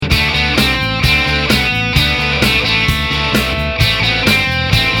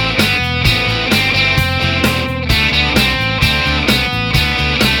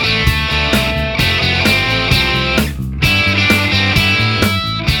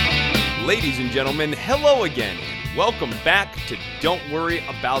Ladies and gentlemen, hello again, and welcome back to Don't Worry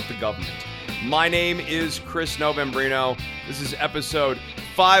About the Government. My name is Chris Novembrino. This is episode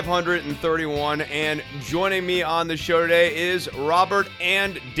 531, and joining me on the show today is Robert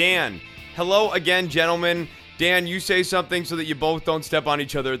and Dan. Hello again, gentlemen. Dan, you say something so that you both don't step on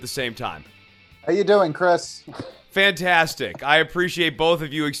each other at the same time. How you doing, Chris? Fantastic. I appreciate both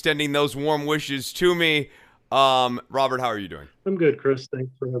of you extending those warm wishes to me. Robert, how are you doing? I'm good, Chris. Thanks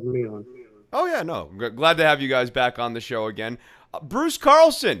for having me on. Oh, yeah, no. Glad to have you guys back on the show again. Bruce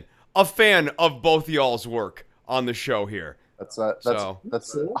Carlson, a fan of both y'all's work on the show here. That's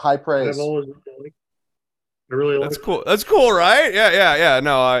high praise. I really like That's cool. That's cool, right? Yeah.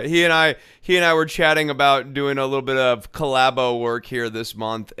 No, he and I were chatting about doing a little bit of collabo work here this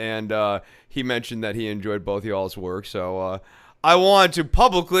month, and he mentioned that he enjoyed both y'all's work. So I want to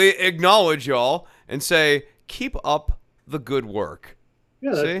publicly acknowledge y'all and say, keep up the good work.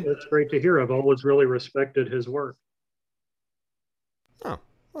 Yeah, that's great to hear. I've always really respected his work. Oh,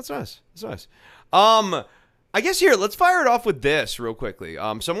 that's nice. That's nice. I guess here, let's fire it off with this real quickly.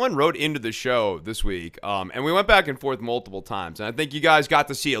 Someone wrote into the show this week, and we went back and forth multiple times, and I think you guys got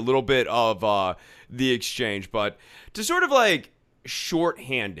to see a little bit of the exchange, but to sort of like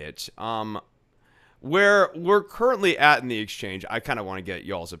shorthand it, where we're currently at in the exchange, I kind of want to get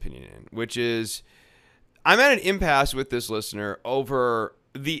y'all's opinion in, which is I'm at an impasse with this listener over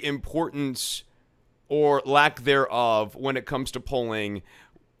the importance or lack thereof when it comes to polling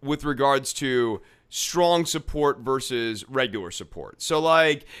with regards to strong support versus regular support. So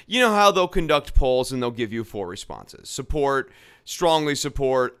like, you know how they'll conduct polls and they'll give you 4 responses: support, strongly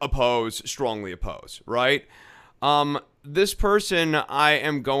support, oppose, strongly oppose, right? This person I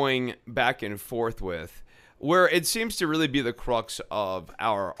am going back and forth with, where it seems to really be the crux of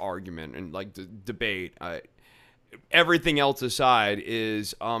our argument and like the debate, everything else aside,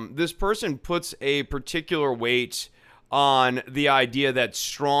 is this person puts a particular weight on the idea that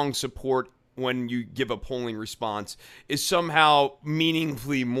strong support when you give a polling response is somehow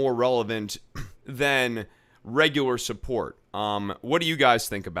meaningfully more relevant than regular support. What do you guys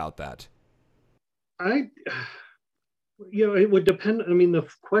think about that? It would depend. I mean, the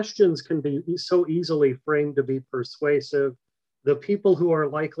questions can be so easily framed to be persuasive. The people who are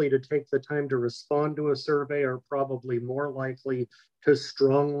likely to take the time to respond to a survey are probably more likely to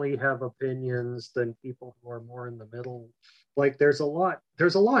strongly have opinions than people who are more in the middle. Like there's a lot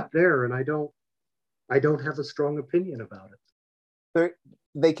there, and I don't have a strong opinion about it.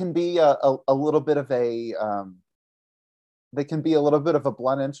 They can be a little bit of a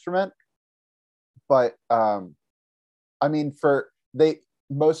blunt instrument, but I mean,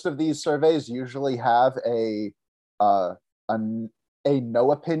 most of these surveys usually have a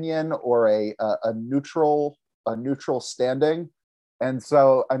no opinion or a neutral standing, and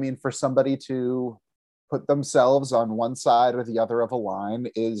so I mean, for somebody to put themselves on one side or the other of a line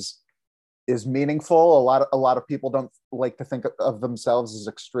is meaningful. A lot of people don't like to think of themselves as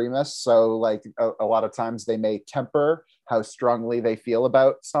extremists, so like a lot of times they may temper how strongly they feel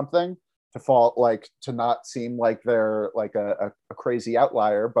about something to not seem like they're like a crazy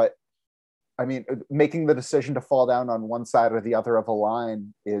outlier. But I mean, making the decision to fall down on one side or the other of a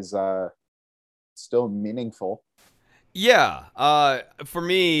line is still meaningful. Yeah. For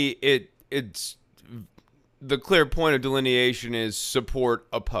me, it's the clear point of delineation is support,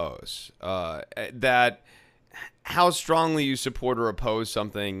 oppose. That how strongly you support or oppose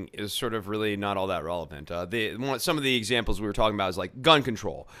something is sort of really not all that relevant. Some of the examples we were talking about is like gun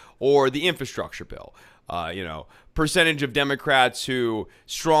control or the infrastructure bill. Percentage of Democrats who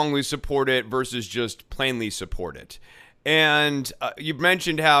strongly support it versus just plainly support it. And you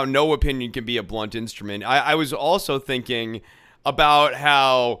mentioned how no opinion can be a blunt instrument. I was also thinking about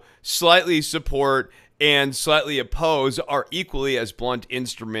how slightly support and slightly oppose are equally as blunt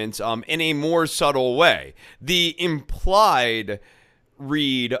instruments in a more subtle way. The implied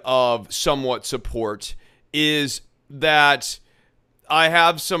read of somewhat support is that I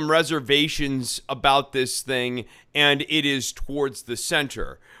have some reservations about this thing and it is towards the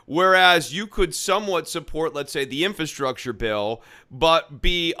center. Whereas you could somewhat support, let's say, the infrastructure bill, but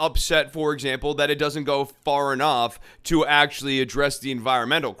be upset, for example, that it doesn't go far enough to actually address the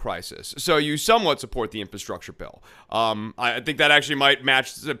environmental crisis. So you somewhat support the infrastructure bill. I think that actually might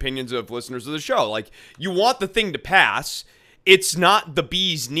match the opinions of listeners of the show. Like, you want the thing to pass. It's not the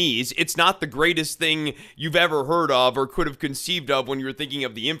bee's knees. It's not the greatest thing you've ever heard of or could have conceived of when you were thinking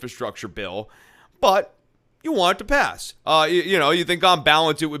of the infrastructure bill. But you want it to pass. You think on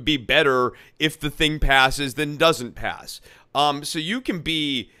balance it would be better if the thing passes than doesn't pass. So you can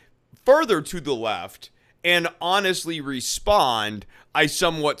be further to the left and honestly respond, I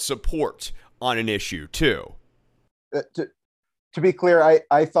somewhat support on an issue too. To be clear,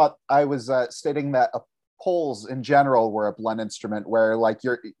 I thought I was stating that polls in general were a blunt instrument, where like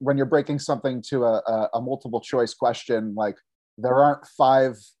when you're breaking something to a multiple choice question, like there aren't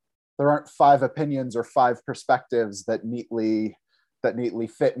five opinions or five perspectives that neatly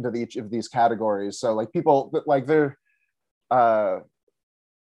fit into each of these categories. So like people like they're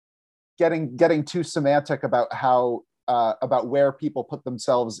getting too semantic about how about where people put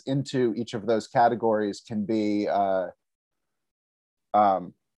themselves into each of those categories can be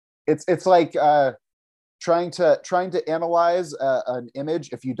it's like trying to analyze an image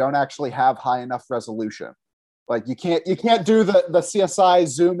if you don't actually have high enough resolution. Like you can't do the CSI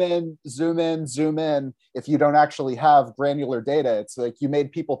zoom in if you don't actually have granular data. It's like you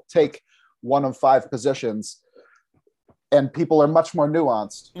made people take one of five positions, and people are much more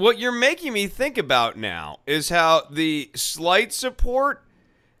nuanced. What you're making me think about now is how the slight support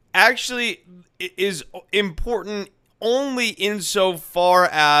actually is important only insofar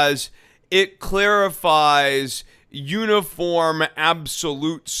as it clarifies uniform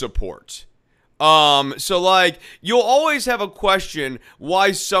absolute support. So like you'll always have a question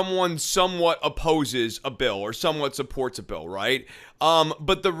why someone somewhat opposes a bill or somewhat supports a bill, right?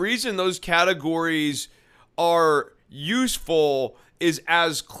 But the reason those categories are useful is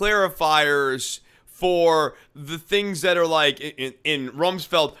as clarifiers for the things that are like in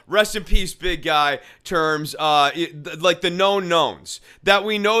Rumsfeld, rest in peace, big guy terms, like the known knowns that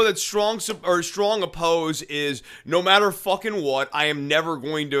we know that strong oppose is no matter fucking what, I am never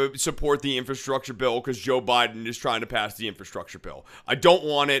going to support the infrastructure bill because Joe Biden is trying to pass the infrastructure bill. I don't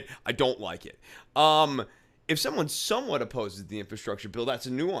want it. I don't like it. If someone somewhat opposes the infrastructure bill, that's a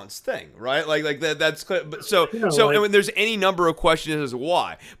nuanced thing, right? Like that. That's clear. But and when there's any number of questions as to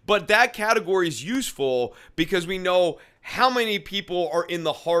why, but that category is useful because we know how many people are in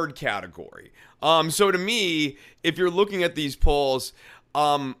the hard category. So to me, if you're looking at these polls,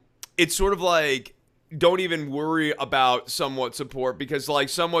 it's sort of like don't even worry about somewhat support because like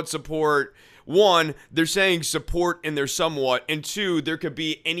somewhat support. One, they're saying support and they're somewhat, and two, there could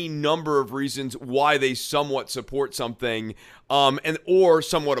be any number of reasons why they somewhat support something, and or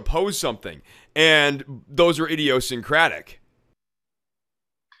somewhat oppose something, and those are idiosyncratic.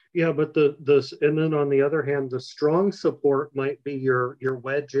 Yeah, but and then on the other hand, the strong support might be your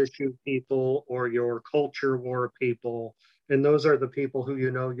wedge issue people or your culture war people, and those are the people who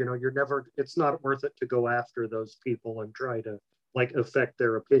you're never. It's not worth it to go after those people and try to like affect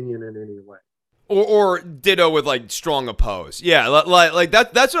their opinion in any way. Or ditto with like strong oppose. Yeah, like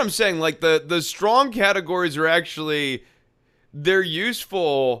that's what I'm saying. Like the strong categories are actually they're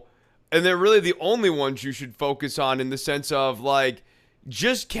useful and they're really the only ones you should focus on in the sense of like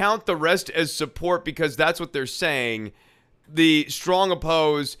just count the rest as support because that's what they're saying. The strong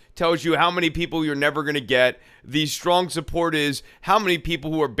oppose tells you how many people you're never going to get. The strong support is how many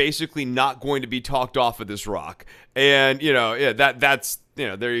people who are basically not going to be talked off of this rock. And that's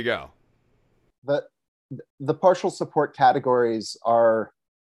there you go. The partial support categories are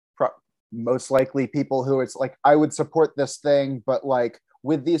most likely people who it's like I would support this thing, but like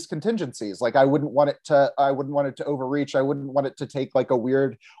with these contingencies, like I wouldn't want it to overreach. I wouldn't want it to take like a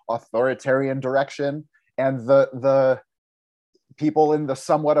weird authoritarian direction. And the people in the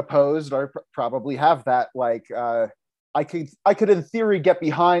somewhat opposed are probably have that like I could in theory get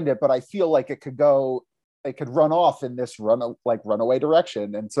behind it, but I feel like it could run off in this runaway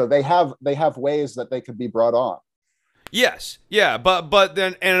direction, and so they have ways that they could be brought on. Yes, yeah, but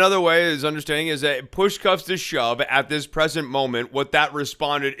then and another way is understanding is that push comes to shove at this present moment. What that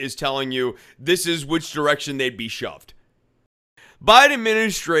respondent is telling you, this is which direction they'd be shoved. Biden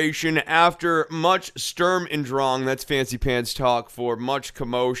administration, after much Sturm und Drang, that's fancy pants talk for much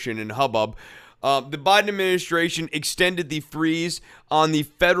commotion and hubbub. The Biden administration extended the freeze on the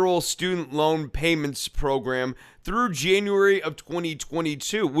federal student loan payments program through January of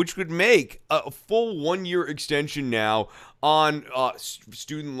 2022, which would make a full 1-year extension now on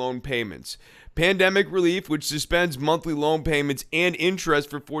student loan payments. Pandemic relief, which suspends monthly loan payments and interest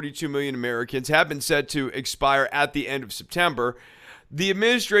for 42 million Americans, have been set to expire at the end of September. The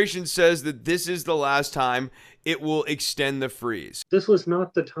administration says that this is the last time it will extend the freeze. This was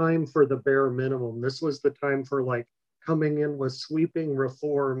not the time for the bare minimum. This was the time for like coming in with sweeping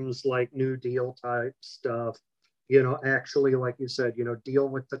reforms like New Deal type stuff, actually, like you said, deal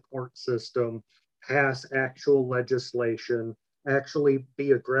with the court system, pass actual legislation, actually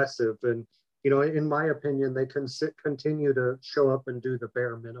be aggressive. And, in my opinion, they can continue to show up and do the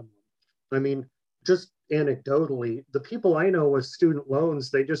bare minimum. I mean, just anecdotally, the people I know with student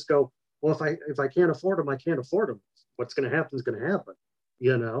loans, they just go, well, if I can't afford them, I can't afford them. What's going to happen is going to happen,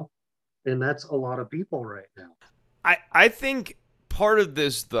 you know? And that's a lot of people right now. I think part of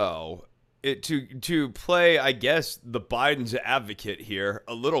this, though, to play, I guess, the Biden's advocate here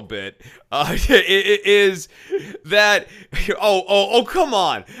a little bit, it is that come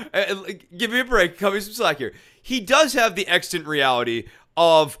on, give me a break, cut me some slack here. He does have the extant reality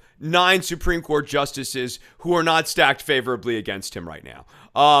of 9 Supreme Court justices who are not stacked favorably against him right now,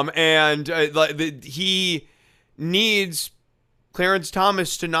 he needs Clarence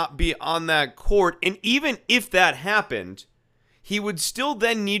Thomas to not be on that court. And even if that happened, he would still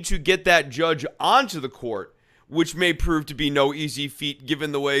then need to get that judge onto the court, which may prove to be no easy feat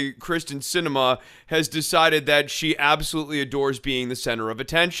given the way Kristen Sinema has decided that she absolutely adores being the center of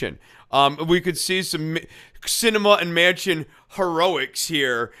attention. We could see some Sinema and Manchin heroics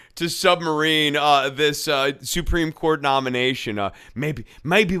here to submarine this Supreme Court nomination.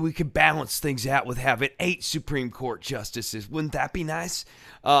 Maybe we could balance things out with having 8 Supreme Court justices. Wouldn't that be nice?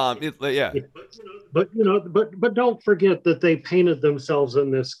 Yeah. But don't forget that they painted themselves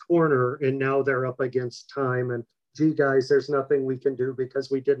in this corner, and now they're up against time. And gee, guys, there's nothing we can do because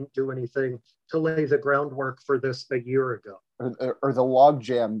we didn't do anything to lay the groundwork for this a year ago. Or the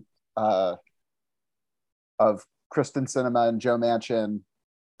logjam of Kristen Sinema and Joe Manchin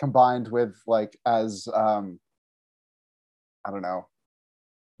combined with as I don't know,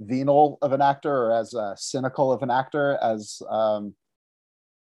 venal of an actor or as cynical of an actor as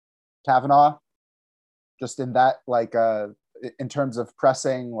Kavanaugh, just in that in terms of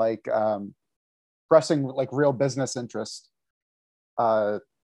pressing real business interest,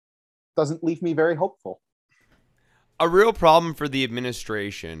 doesn't leave me very hopeful. A real problem for the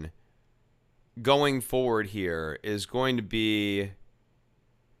administration going forward here is going to be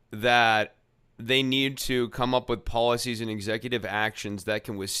that they need to come up with policies and executive actions that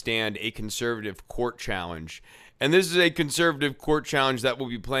can withstand a conservative court challenge. And this is a conservative court challenge that will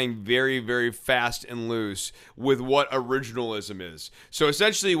be playing very, very fast and loose with what originalism is. So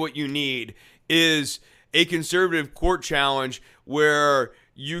essentially what you need is a conservative court challenge where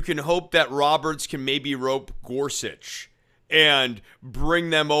you can hope that Roberts can maybe rope Gorsuch and bring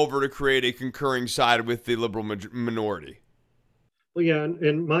them over to create a concurring side with the liberal minority. Well, yeah,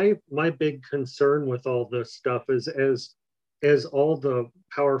 and my big concern with all this stuff is as all the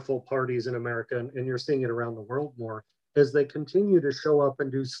powerful parties in America, and you're seeing it around the world more, as they continue to show up and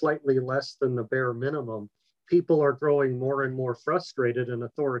do slightly less than the bare minimum, people are growing more and more frustrated, and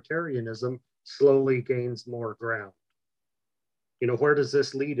authoritarianism slowly gains more ground. Where does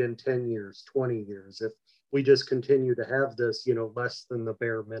this lead in 10 years, 20 years, if we just continue to have this, less than the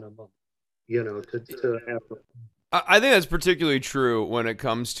bare minimum, to have. I think that's particularly true when it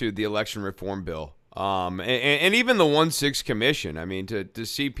comes to the election reform bill. And even the 1-6 commission. I mean, to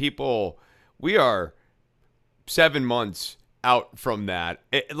see people, we are 7 months out from that.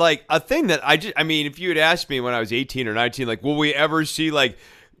 A thing that if you had asked me when I was 18 or 19, will we ever see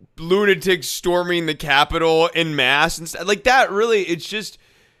lunatics storming the Capitol en masse and stuff like that? Really, it's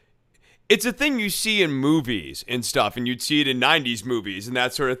a thing you see in movies and stuff, and you'd see it in 90s movies and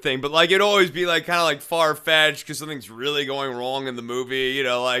that sort of thing. But it'd always be kind of far-fetched because something's really going wrong in the movie.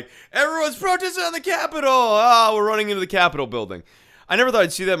 Everyone's protesting on the Capitol. Oh, we're running into the Capitol building. I never thought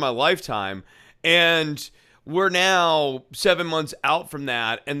I'd see that in my lifetime. And we're now 7 months out from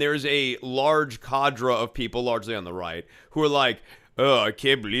that, and there's a large cadre of people, largely on the right, who are oh, I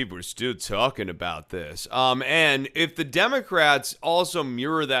can't believe we're still talking about this. And if the Democrats also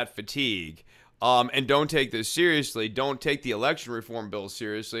mirror that fatigue and don't take this seriously, don't take the election reform bill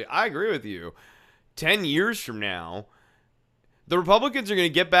seriously, I agree with you. 10 years from now, the Republicans are going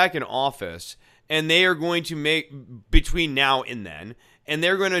to get back in office, and they are going to make, between now and then, and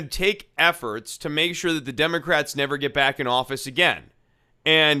they're going to take efforts to make sure that the Democrats never get back in office again.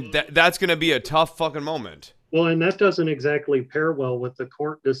 And that's going to be a tough fucking moment. Well, and that doesn't exactly pair well with the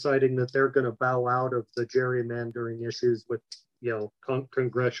court deciding that they're going to bow out of the gerrymandering issues with,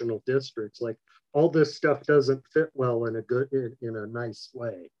 congressional districts. All this stuff doesn't fit well in a nice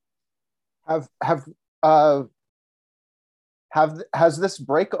way. Has this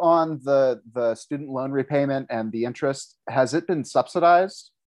break on the student loan repayment and the interest, has it been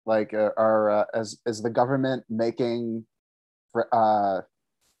subsidized? Is the government making the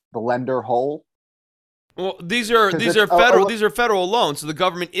lender whole? Well, these are federal loans, so the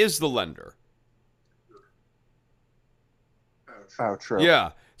government is the lender. Oh, true.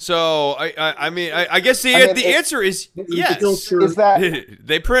 Yeah. So I guess the answer is yes. Is that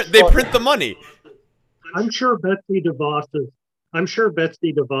they print the money? I'm sure Betsy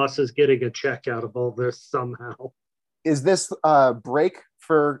DeVos is getting a check out of all this somehow. Is this a break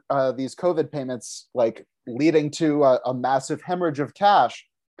for these COVID payments, like leading to a massive hemorrhage of cash.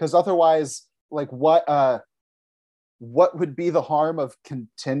 Because otherwise, like what would be the harm of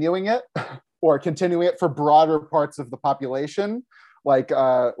continuing it or continuing it for broader parts of the population? Like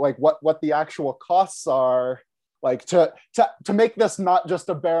what the actual costs are, like to make this not just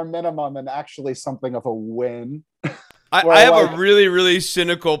a bare minimum and actually something of a win. I have a really, really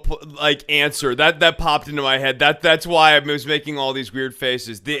cynical answer that popped into my head. That's why I was making all these weird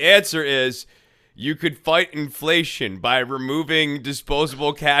faces. The answer is you could fight inflation by removing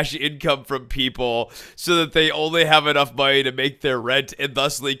disposable cash income from people so that they only have enough money to make their rent and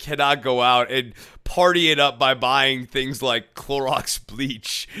thusly cannot go out and party it up by buying things like Clorox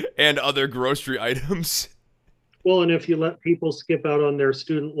bleach and other grocery items. Well, and if you let people skip out on their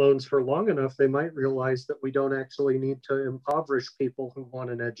student loans for long enough, they might realize that we don't actually need to impoverish people who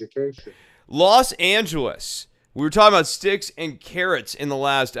want an education. Los Angeles. We were talking about sticks and carrots in the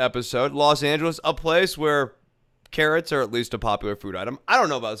last episode. Los Angeles, a place where carrots are at least a popular food item. I don't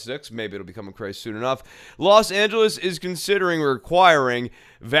know about sticks. Maybe it'll become a craze soon enough. Los Angeles is considering requiring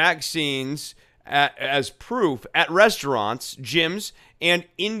vaccines as proof at restaurants, gyms, and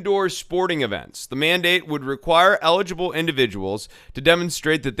indoor sporting events. The mandate would require eligible individuals to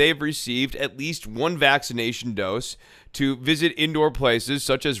demonstrate that they've received at least one vaccination dose to visit indoor places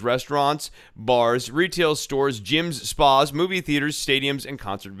such as restaurants, bars, retail stores, gyms, spas, movie theaters, stadiums, and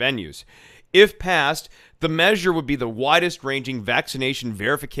concert venues. If passed, the measure would be the widest-ranging vaccination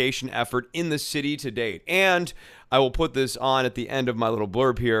verification effort in the city to date. And I will put this on at the end of my little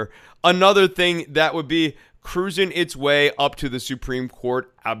blurb here. Another thing that would be cruising its way up to the Supreme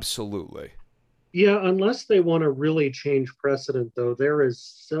Court, absolutely. Yeah, unless they want to really change precedent, though, there is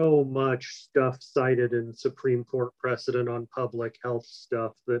so much stuff cited in Supreme Court precedent on public health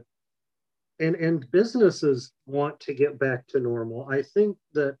stuff that, and businesses want to get back to normal. I think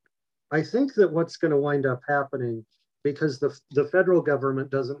that what's going to wind up happening, because the federal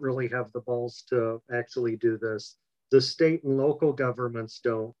government doesn't really have the balls to actually do this. The state and local governments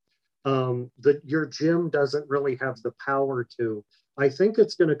don't. Your gym doesn't really have the power to. I think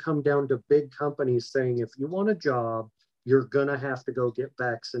it's going to come down to big companies saying, if you want a job, you're going to have to go get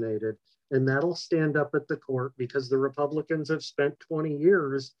vaccinated. And that'll stand up at the court, because the Republicans have spent 20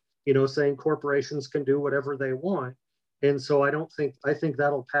 years, saying corporations can do whatever they want. And so I think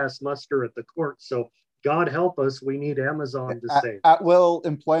that'll pass muster at the court. So God help us, we need Amazon to save. At will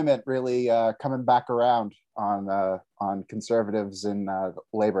employment really coming back around on conservatives in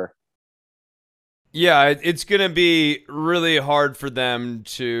labor. Yeah, it's going to be really hard for them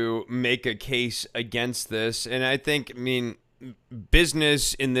to make a case against this. And I think,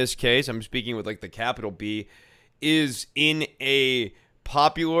 business in this case, I'm speaking with like the capital B, is in a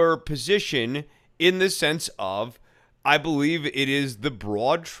popular position in the sense of, I believe it is the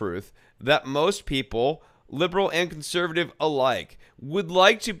broad truth that most people, liberal and conservative alike, would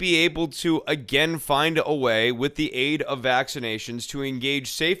like to be able to again find a way with the aid of vaccinations to engage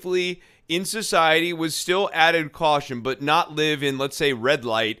safely in society with still added caution, but not live in, let's say, red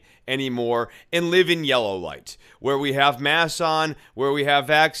light anymore and live in yellow light, where we have masks on, where we have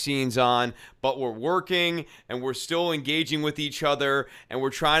vaccines on, but we're working and we're still engaging with each other and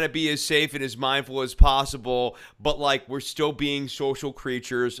we're trying to be as safe and as mindful as possible, but like we're still being social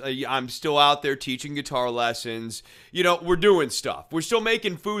creatures. I'm still out there teaching guitar lessons. We're doing stuff. We're still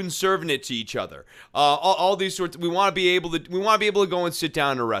making food and serving it to each other. All these sorts. We want to be able to go and sit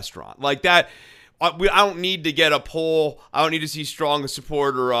down in a restaurant like that. I don't need to get a poll. I don't need to see strong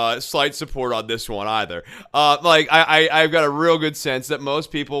support or slight support on this one either. I've got a real good sense that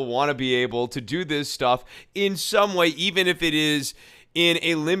most people want to be able to do this stuff in some way, even if it is in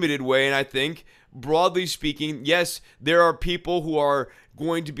a limited way. And I think, broadly speaking, yes, there are people who are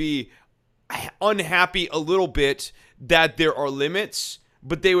going to be unhappy a little bit that there are limits,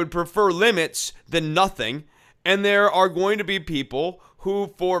 but they would prefer limits than nothing. And there are going to be people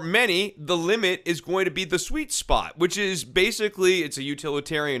who, for many, the limit is going to be the sweet spot, which is basically, it's a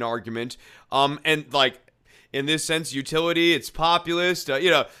utilitarian argument. And like, in this sense, utility, it's populist.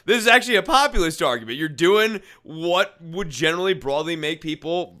 This is actually a populist argument. You're doing what would generally broadly make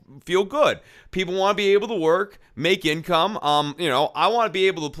people feel good. People want to be able to work, make income. I want to be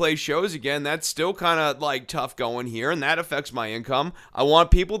able to play shows again. That's still kind of like tough going here, and that affects my income. I want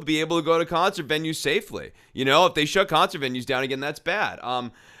people to be able to go to concert venues safely. If they shut concert venues down again, that's bad.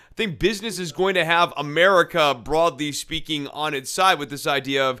 I think business is going to have America, broadly speaking, on its side with this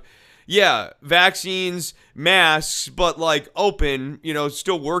idea of, yeah, vaccines, masks, but like open,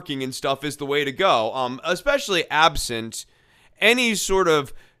 still working and stuff is the way to go. Especially absent any sort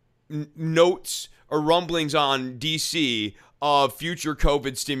of notes or rumblings on DC of future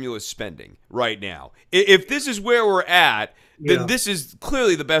COVID stimulus spending right now. If this is where we're at, then this is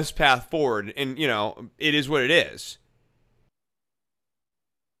clearly the best path forward. And, it is what it is.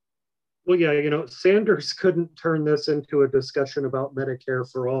 Well, yeah, Sanders couldn't turn this into a discussion about Medicare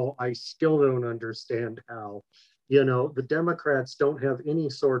for all. I still don't understand how. The Democrats don't have any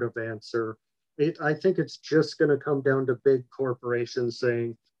sort of answer. I think it's just going to come down to big corporations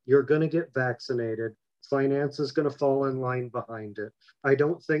saying, you're going to get vaccinated. Finance is going to fall in line behind it. I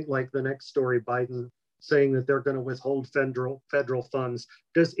don't think, like the next story, Biden saying that they're going to withhold federal funds.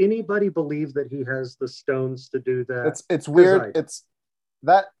 Does anybody believe that he has the stones to do that? It's weird. It's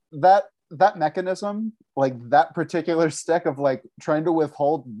that mechanism, like that particular stick of like trying to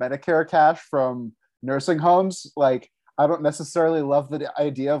withhold Medicare cash from nursing homes. Like, I don't necessarily love the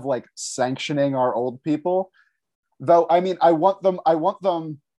idea of like sanctioning our old people, though. I mean, I want them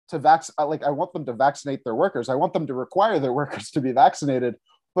to vaccinate their workers. I want them to require their workers to be vaccinated.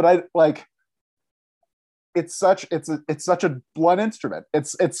 But it's such a blunt instrument.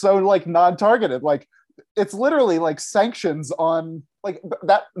 It's so like non-targeted. Like, it's literally like sanctions on like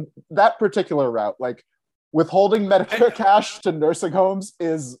that particular route. Like, withholding Medicare cash to nursing homes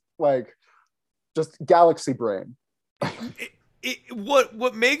is like just galaxy brain.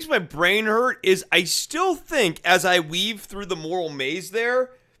 What makes my brain hurt is I still think, as I weave through the moral maze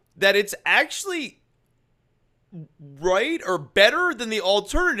there, that it's actually right or better than the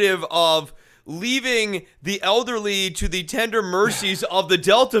alternative of leaving the elderly to the tender mercies of the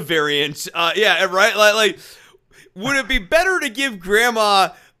Delta variant. Yeah, right? Like, would it be better to give grandma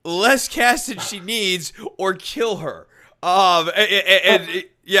less cash than she needs or kill her?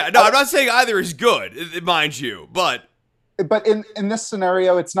 Yeah, no, I'm not saying either is good, mind you, but in this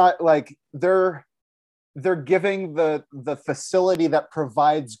scenario, it's not like they're giving the facility that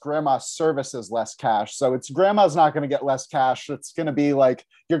provides grandma services less cash. So it's grandma's not going to get less cash. It's going to be like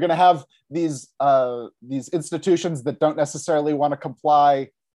you're going to have these institutions that don't necessarily want to comply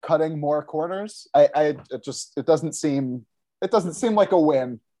cutting more corners. It doesn't seem like a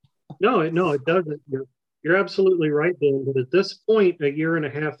win. No, it doesn't. You're absolutely right, Dan. But at this point, a year and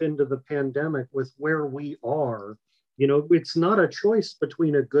a half into the pandemic, with where we are, it's not a choice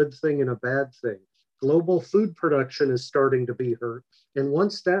between a good thing and a bad thing. Global food production is starting to be hurt. And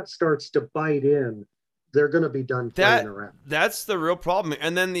once that starts to bite in, they're going to be done playing around. That's the real problem.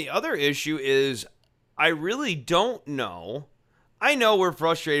 And then the other issue is I really don't know. I know we're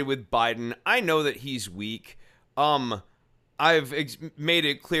frustrated with Biden. I know that he's weak. I've made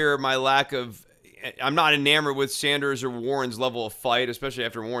it clear my lack of I'm not enamored with Sanders or Warren's level of fight, especially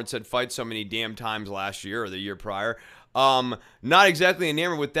after Warren said fight so many damn times last year or the year prior. Not exactly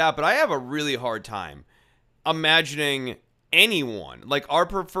enamored with that, but I have a really hard time imagining anyone, like our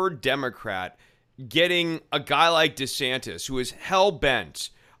preferred Democrat, getting a guy like DeSantis, who is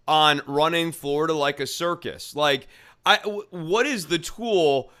hell-bent on running Florida like a circus. Like, what is the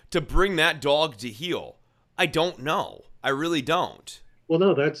tool to bring that dog to heel? I don't know. I really don't. Well,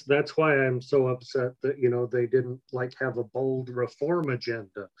 no, that's why I'm so upset that they didn't like have a bold reform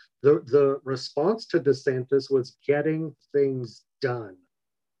agenda. The response to DeSantis was getting things done,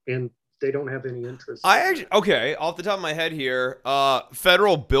 and they don't have any interest. Okay, off the top of my head here,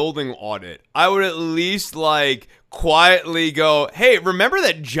 federal building audit. I would at least like quietly go, hey, remember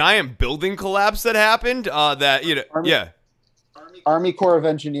that giant building collapse that happened? Army Corps of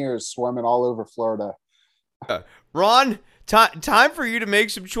Engineers swarming all over Florida. Ron. Time for you to make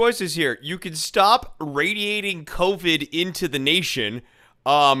some choices here. You can stop radiating COVID into the nation,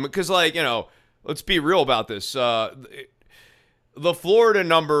 because, let's be real about this. The Florida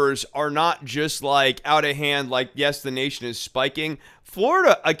numbers are not just like out of hand. Like, yes, the nation is spiking.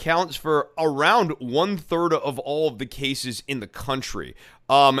 Florida accounts for around 1/3 of all of the cases in the country.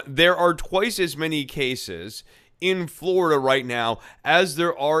 There are twice as many cases in Florida right now as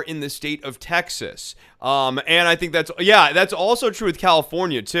there are in the state of Texas. And I think that's also true with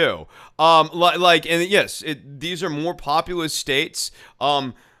California too. These are more populous states.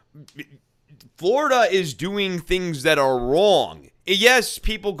 Florida is doing things that are wrong. Yes,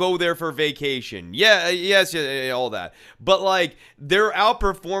 people go there for vacation. Yes, all that. But they're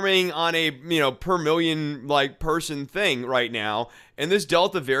outperforming on a, per million person thing right now. And this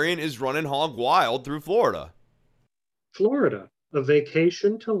Delta variant is running hog wild through Florida. Florida, a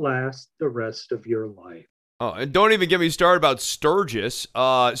vacation to last the rest of your life. Oh, and don't even get me started about Sturgis.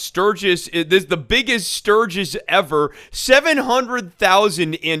 Sturgis is the biggest Sturgis ever.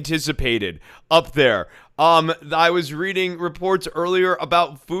 700,000 anticipated up there. I was reading reports earlier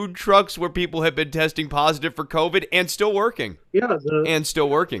about food trucks where people have been testing positive for COVID and still working. Yeah, And still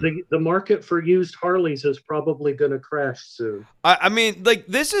working. the market for used Harleys is probably going to crash soon. I mean, like,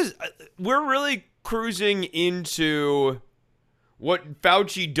 we're really cruising into what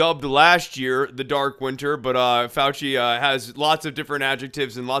Fauci dubbed last year the dark winter, but Fauci has lots of different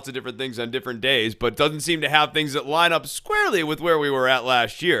adjectives and lots of different things on different days, but doesn't seem to have things that line up squarely with where we were at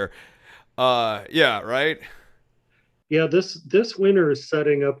last year. Yeah, right? Yeah, this winter is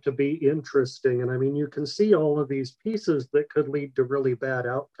setting up to be interesting, and I mean, you can see all of these pieces that could lead to really bad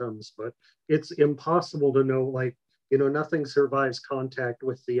outcomes, but it's impossible to know. Like, nothing survives contact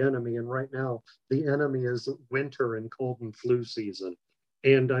with the enemy, and right now the enemy is winter and cold and flu season.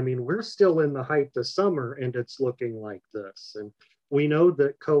 And I mean, we're still in the height of summer, and it's looking like this. And we know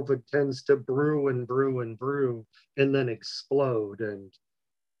that COVID tends to brew and brew and brew, and then explode. And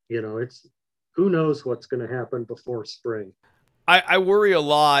it's who knows what's going to happen before spring. I worry a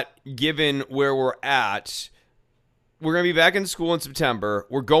lot given where we're at. We're going to be back in school in September.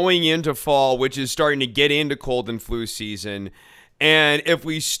 We're going into fall, which is starting to get into cold and flu season. And if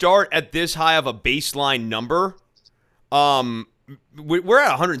we start at this high of a baseline number, we're at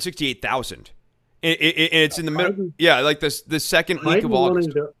 168,000. And it's in the middle. Yeah, like the second week of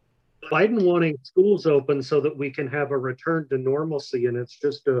August. Biden wanting schools open so that we can have a return to normalcy, and it's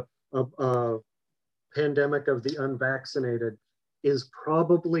just a pandemic of the unvaccinated is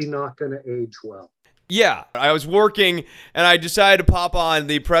probably not going to age well. Yeah, I was working and I decided to pop on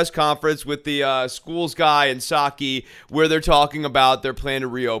the press conference with the schools guy and Psaki where they're talking about their plan to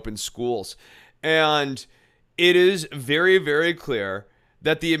reopen schools. And it is very, very clear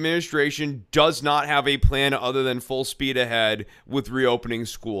that the administration does not have a plan other than full speed ahead with reopening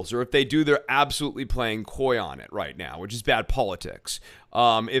schools. Or if they do, they're absolutely playing coy on it right now, which is bad politics.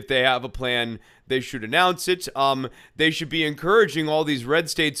 If they have a plan, they should announce it. They should be encouraging all these red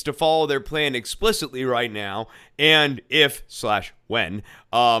states to follow their plan explicitly right now. And if/when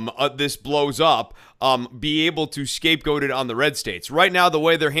this blows up, be able to scapegoat it on the red states. Right now, the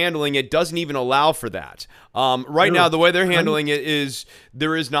way they're handling it doesn't even allow for that. Right now, the way they're handling it is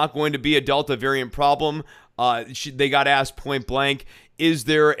there is not going to be a Delta variant problem. They got asked point blank, is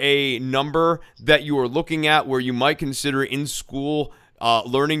there a number that you are looking at where you might consider in school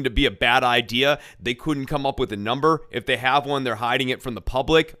learning to be a bad idea? They couldn't come up with a number. If they have one, they're hiding it from the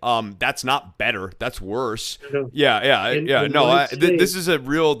public. That's not better. That's worse. Yeah. This is a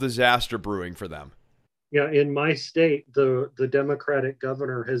real disaster brewing for them. Yeah, in my state, the Democratic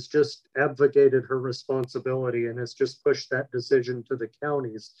governor has just abdicated her responsibility and has just pushed that decision to the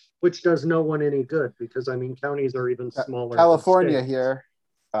counties, which does no one any good because, I mean, counties are even smaller. California here,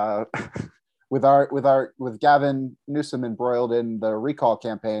 with Gavin Newsom embroiled in the recall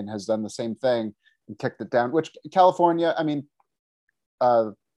campaign, has done the same thing and kicked it down. Which California, I mean,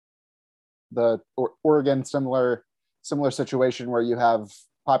 Oregon, similar situation where you have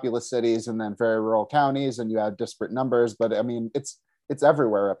populous cities and then very rural counties and you have disparate numbers, but I mean it's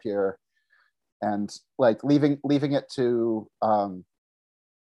everywhere up here, and like leaving it to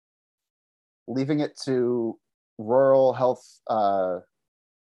rural health,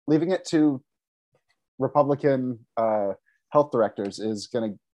 leaving it to Republican health directors is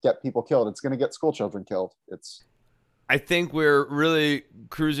going to get people killed. It's going to get school children killed. I think we're really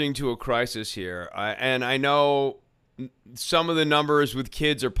cruising to a crisis here, and I know some of the numbers with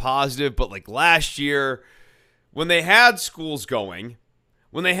kids are positive, but like last year when they had schools going,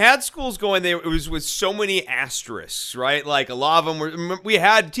 it was with so many asterisks, right? Like a lot of them we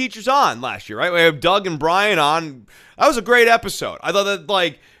had teachers on last year, right? We have Doug and Brian on. That was a great episode. I thought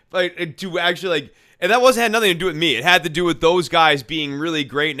that to actually and that had nothing to do with me. It had to do with those guys being really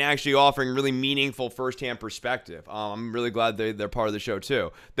great and actually offering really meaningful firsthand perspective. I'm really glad they're part of the show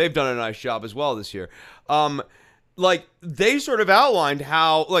too. They've done a nice job as well this year. Like they sort of outlined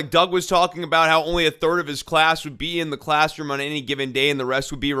how, like Doug was talking about how only a third of his class would be in the classroom on any given day and the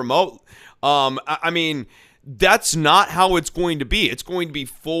rest would be remote. I mean, that's not how it's going to be. It's going to be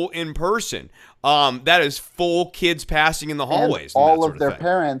full in person. That is full kids passing in the hallways. And all of their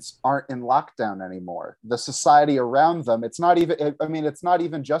parents aren't in lockdown anymore. The society around them, it's not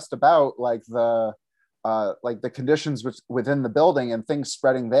even just about like the conditions within the building and things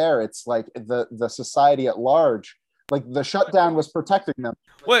spreading there. It's like the society at large. Like the shutdown was protecting them.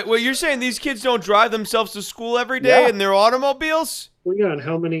 Wait, you're saying these kids don't drive themselves to school every day in their automobiles? Well, yeah, and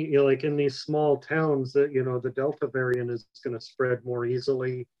how many, like in these small towns that, the Delta variant is going to spread more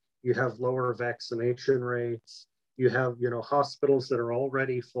easily. You have lower vaccination rates. You have, hospitals that are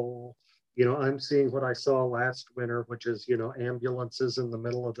already full. I'm seeing what I saw last winter, which is, ambulances in the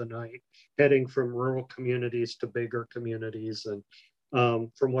middle of the night heading from rural communities to bigger communities. And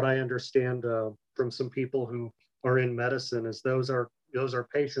from what I understand from some people who are in medicine, is those are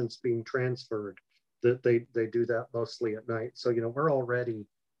patients being transferred. That they do that mostly at night. So we're already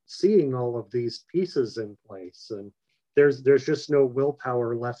seeing all of these pieces in place, and there's just no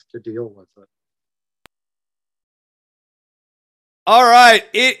willpower left to deal with it. All right,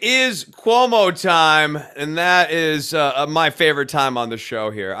 it is Cuomo time, and that is my favorite time on the show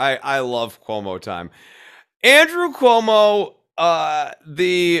here. I love Cuomo time. Andrew Cuomo,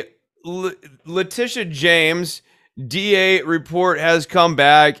 the Letitia James DA report has come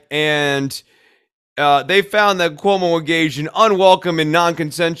back, and they found that Cuomo engaged in unwelcome and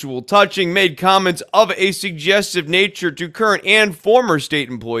non-consensual touching, made comments of a suggestive nature to current and former state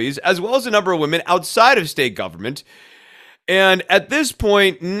employees, as well as a number of women outside of state government. And at this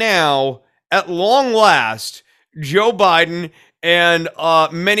point now, at long last, Joe Biden and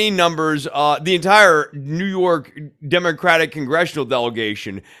many numbers, the entire New York Democratic congressional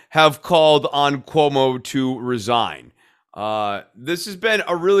delegation have called on Cuomo to resign. This has been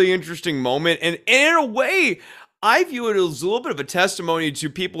a really interesting moment. And in a way, I view it as a little bit of a testimony to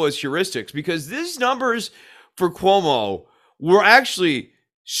people as heuristics, because these numbers for Cuomo were actually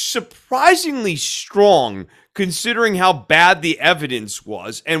surprisingly strong considering how bad the evidence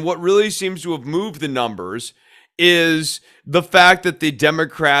was. And what really seems to have moved the numbers is the fact that the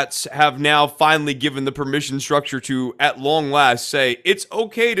Democrats have now finally given the permission structure to, at long last, say it's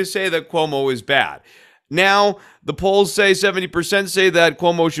okay to say that Cuomo is bad. Now, the polls say 70% say that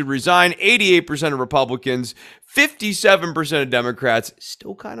Cuomo should resign, 88% of Republicans, 57% of Democrats,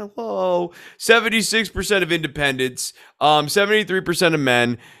 still kind of low, 76% of independents, 73% of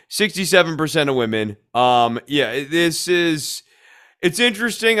men, 67% of women. It's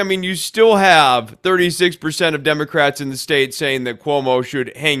interesting. I mean, you still have 36% of Democrats in the state saying that Cuomo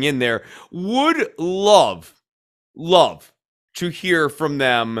should hang in there. Would love to hear from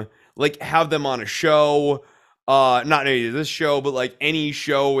them, like have them on a show, not any of this show, but like any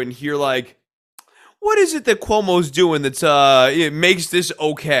show, and hear like, what is it that Cuomo's doing that's it makes this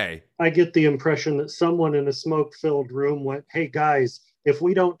okay? I get the impression that someone in a smoke-filled room went, "Hey guys, if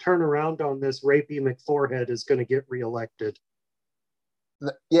we don't turn around on this, Rapey McForehead is going to get reelected."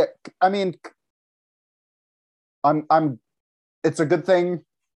 Yeah, I mean, I'm. It's a good thing.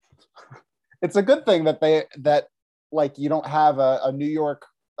 It's a good thing that like you don't have a New York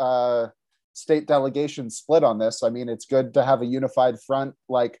state delegation split on this. I mean, it's good to have a unified front,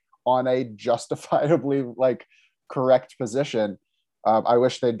 like on a justifiably like correct position. I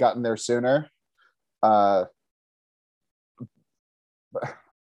wish they'd gotten there sooner.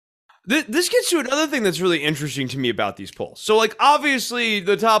 This gets to another thing that's really interesting to me about these polls. So, like, obviously,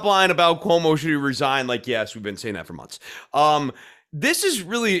 the top line about Cuomo should he resign, like, yes, we've been saying that for months. This is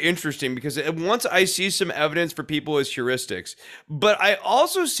really interesting because once I see some evidence for people as heuristics, but I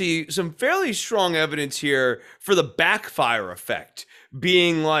also see some fairly strong evidence here for the backfire effect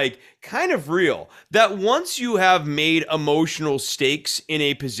being like kind of real. That once you have made emotional stakes in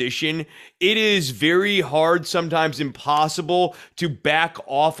a position, it is very hard, sometimes impossible, to back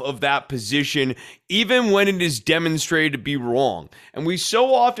off of that position, even when it is demonstrated to be wrong. And we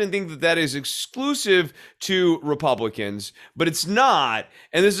so often think that that is exclusive to Republicans, but it's not.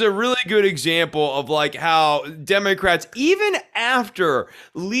 And this is a really good example of like how Democrats, even after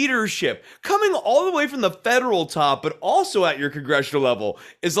leadership coming all the way from the federal top, but also at your congressional level,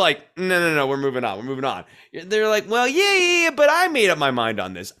 is like, no, we're moving on. They're like, well, yeah, but I made up my mind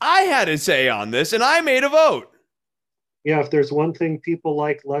on this. I had a say on this, and I made a vote. Yeah, if there's one thing people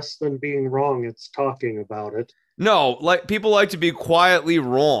like less than being wrong, it's talking about it. No, like people like to be quietly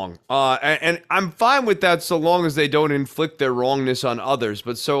wrong, and I'm fine with that so long as they don't inflict their wrongness on others.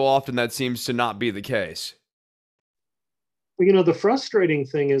 But so often that seems to not be the case. Well, the frustrating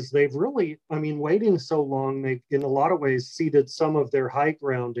thing is they've really, I mean, waiting so long, they've in a lot of ways ceded some of their high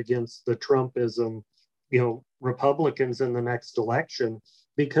ground against the Trumpism, Republicans in the next election,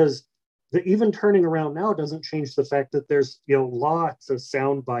 because even turning around now doesn't change the fact that there's, lots of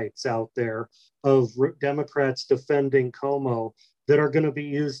sound bites out there of Democrats defending Cuomo that are going to be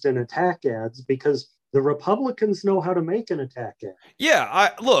used in attack ads because the Republicans know how to make an attack ad. Yeah,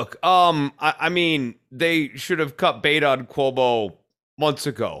 I mean, they should have cut bait on Cuomo months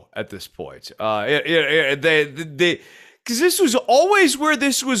ago at this point. They, because this was always where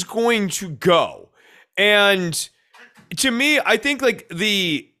this was going to go, and to me, I think like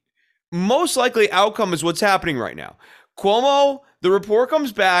the most likely outcome is what's happening right now. Cuomo, the report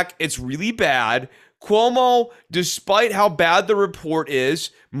comes back, it's really bad. Cuomo, despite how bad the report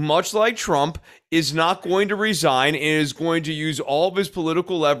is, much like Trump, is not going to resign and is going to use all of his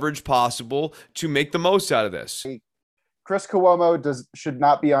political leverage possible to make the most out of this. Chris Cuomo should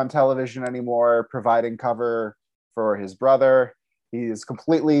not be on television anymore, providing cover for his brother. He has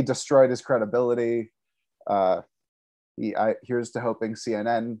completely destroyed his credibility. Here's to hoping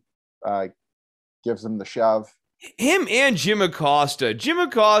CNN gives him the shove. Him and Jim Acosta. Jim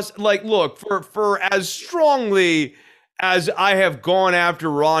Acosta, like, look, for as strongly as I have gone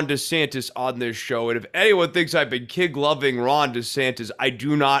after Ron DeSantis on this show, and if anyone thinks I've been kid-loving Ron DeSantis, I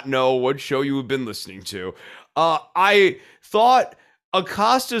do not know what show you have been listening to. I thought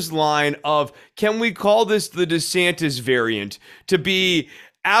Acosta's line of, can we call this the DeSantis variant, to be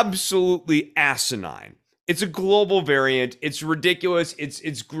absolutely asinine. It's a global variant. It's ridiculous.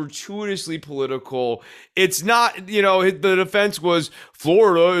 It's gratuitously political. It's not, the defense was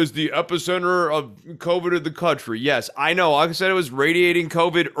Florida is the epicenter of COVID in the country. Yes, I know. Like I said, it was radiating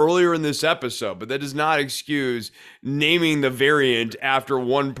COVID earlier in this episode, but that does not excuse naming the variant after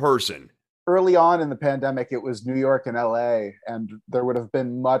one person. Early on in the pandemic, it was New York and LA, and there would have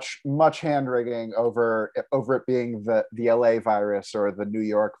been much hand wringing over it being the LA virus or the New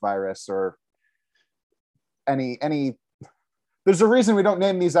York virus or any. There's a reason we don't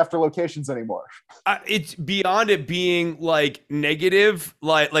name these after locations anymore. It's beyond it being like negative,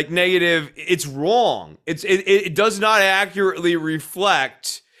 like negative. It's wrong. It does not accurately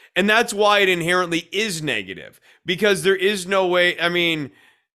reflect, and that's why it inherently is negative, because there is no way. I mean,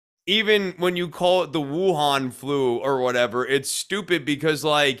 even when you call it the Wuhan flu or whatever, it's stupid because,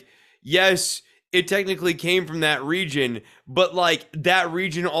 like, yes, it technically came from that region, but like that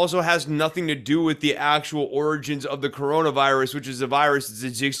region also has nothing to do with the actual origins of the coronavirus, which is a virus that's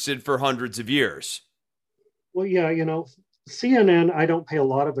existed for hundreds of years. Well, yeah, CNN, I don't pay a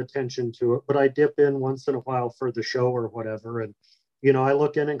lot of attention to it, but I dip in once in a while for the show or whatever. And, I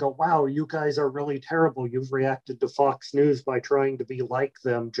look in and go, wow, you guys are really terrible. You've reacted to Fox News by trying to be like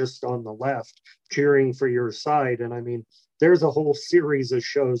them just on the left, cheering for your side. And I mean, there's a whole series of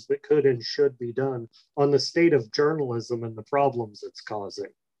shows that could and should be done on the state of journalism and the problems it's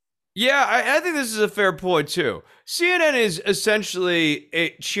causing. Yeah, I think this is a fair point, too. CNN is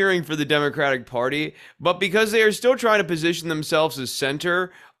essentially cheering for the Democratic Party, but because they are still trying to position themselves as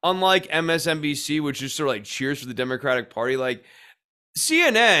center, unlike MSNBC, which is sort of like cheers for the Democratic Party, like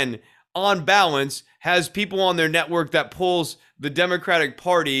CNN, on balance, has people on their network that pulls the Democratic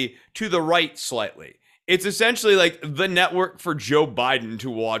Party to the right slightly. It's essentially like the network for Joe Biden to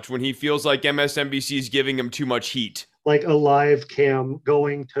watch when he feels like MSNBC is giving him too much heat. Like a live cam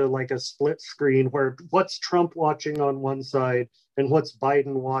going to like a split screen where what's Trump watching on one side and what's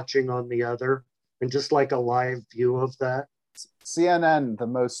Biden watching on the other, and just like a live view of that. CNN, the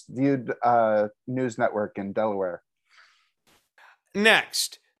most viewed news network in Delaware.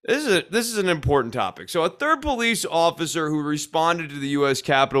 Next, this is an important topic. So a third police officer who responded to the U.S.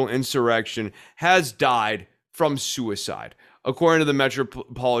 Capitol insurrection has died from suicide, according to the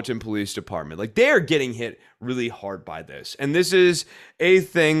Metropolitan Police Department. Like, they are getting hit really hard by this. And this is a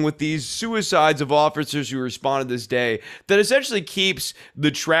thing with these suicides of officers who responded this day that essentially keeps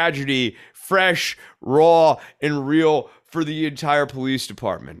the tragedy fresh, raw, and real for the entire police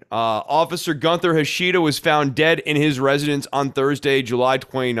department. Officer Gunther Hashida was found dead in his residence on Thursday, July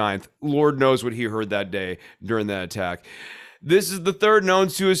 29th. Lord knows what he heard that day during that attack. This is the third known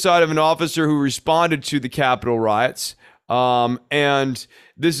suicide of an officer who responded to the Capitol riots. And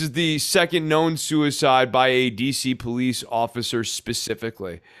this is the second known suicide by a DC police officer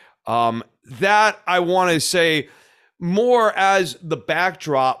specifically. That I want to say more as the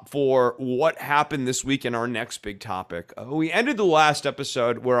backdrop for what happened this week in our next big topic. We ended the last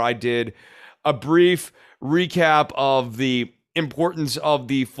episode where I did a brief recap of the importance of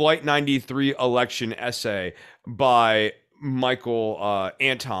the Flight 93 election essay by Michael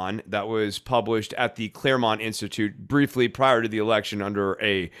Anton that was published at the Claremont Institute briefly prior to the election under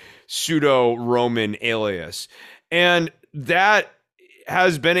a pseudo-Roman alias. And that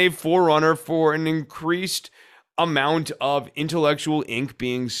has been a forerunner for an increased amount of intellectual ink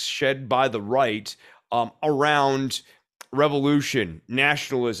being shed by the right around revolution,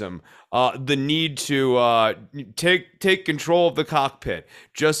 nationalism, the need to take control of the cockpit.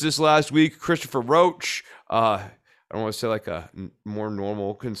 Just this last week, Christopher Roach, I don't want to say like a more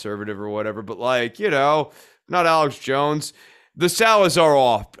normal conservative or whatever, but like, not Alex Jones. The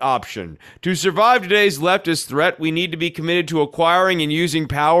Salazar option. To survive today's leftist threat, we need to be committed to acquiring and using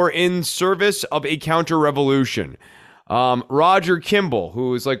power in service of a counter-revolution. Roger Kimball, who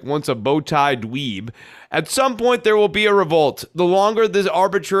was like once a bow-tie dweeb. At some point, there will be a revolt. The longer this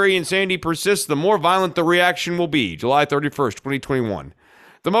arbitrary insanity persists, the more violent the reaction will be. July 31st, 2021.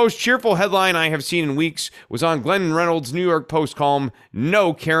 The most cheerful headline I have seen in weeks was on Glenn Reynolds' New York Post column,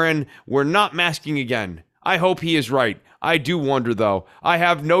 "No, Karen, we're not masking again." I hope he is right. I do wonder, though. I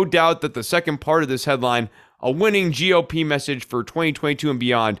have no doubt that the second part of this headline, a winning GOP message for 2022 and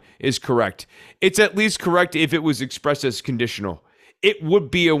beyond, is correct. It's at least correct if it was expressed as conditional. It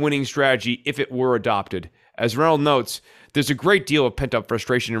would be a winning strategy if it were adopted. As Reynolds notes, there's a great deal of pent-up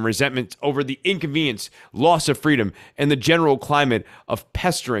frustration and resentment over the inconvenience, loss of freedom, and the general climate of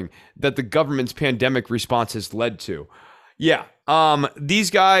pestering that the government's pandemic response has led to. Yeah, these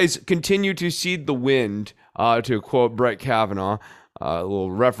guys continue to seed the wind, to quote Brett Kavanaugh, a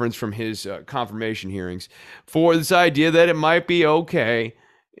little reference from his confirmation hearings, for this idea that it might be okay,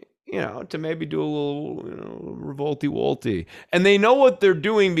 to maybe do a little, revolty-wolty. And they know what they're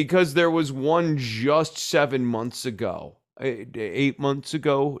doing because there was one just 7 months ago. 8 months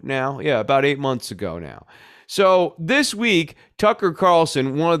ago now? Yeah, about 8 months ago now. So this week, Tucker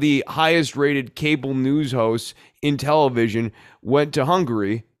Carlson, one of the highest rated cable news hosts in television, went to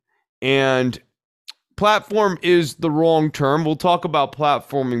Hungary. And platform is the wrong term. We'll talk about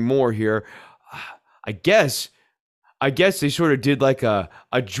platforming more here. I guess they sort of did like a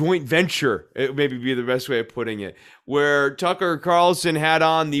joint venture, it maybe be the best way of putting it, where Tucker Carlson had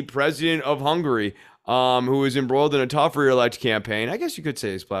on the president of Hungary, who was embroiled in a tough reelect campaign. I guess you could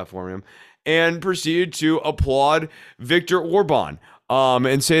say he's platforming him, and proceeded to applaud Viktor Orban,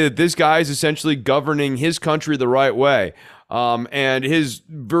 and say that this guy is essentially governing his country the right way. And his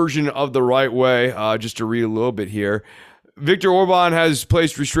version of the right way, just to read a little bit here, Viktor Orban has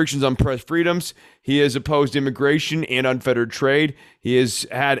placed restrictions on press freedoms. He has opposed immigration and unfettered trade. He has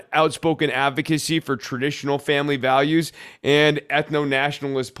had outspoken advocacy for traditional family values and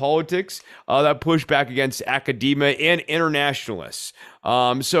ethno-nationalist politics that push back against academia and internationalists.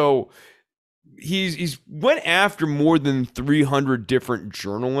 So he's went after more than 300 different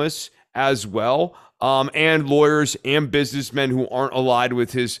journalists as well, and lawyers and businessmen who aren't allied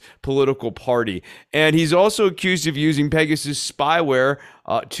with his political party. And he's also accused of using Pegasus spyware,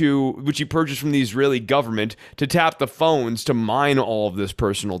 which he purchased from the Israeli government, to tap the phones to mine all of this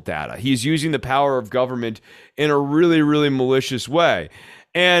personal data. He's using the power of government in a really, really malicious way.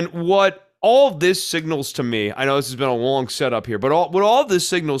 And what all of this signals to me, I know this has been a long setup here, but what all of this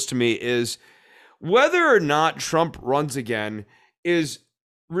signals to me is whether or not Trump runs again is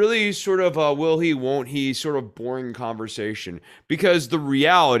really sort of a will he, won't he sort of boring conversation. Because the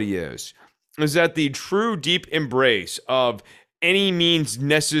reality is that the true deep embrace of any means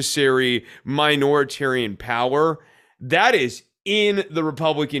necessary minoritarian power, that is in the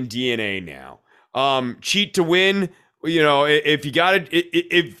Republican DNA now. Cheat to win, if you got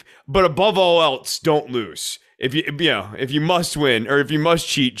it, but above all else, don't lose. If you must win, or if you must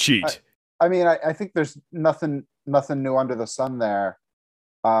cheat. I mean, I think there's nothing new under the sun there.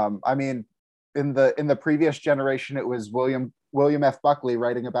 I mean, in the previous generation, it was William F. Buckley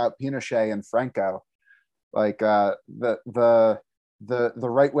writing about Pinochet and Franco. Like the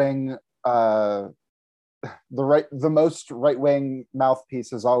right wing, the most right wing mouthpiece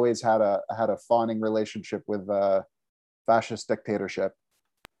has always had a fawning relationship with fascist dictatorship.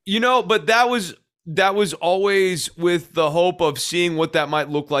 But that was always with the hope of seeing what that might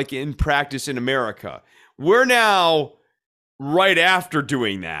look like in practice in America. We're now right after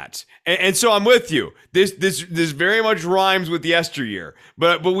doing that. And so I'm with you. This very much rhymes with yesteryear.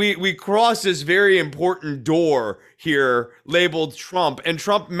 But we cross this very important door here labeled Trump. And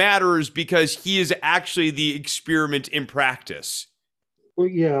Trump matters because he is actually the experiment in practice. Well,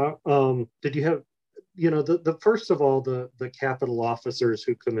 yeah. Did you have, the first of all, the Capitol officers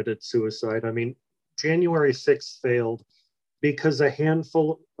who committed suicide? I mean, January 6th failed because a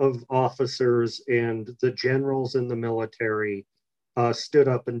handful of officers and the generals in the military stood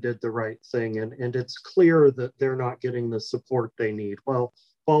up and did the right thing. And it's clear that they're not getting the support they need. Well,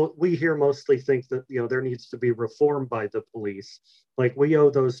 we here mostly think that, there needs to be reform by the police. Like, we owe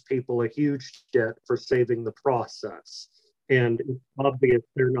those people a huge debt for saving the process. And it's obvious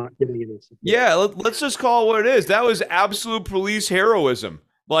they're not getting any support. Yeah, let's just call it what it is. That was absolute police heroism.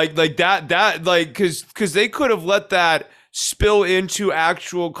 Like because they could have let that spill into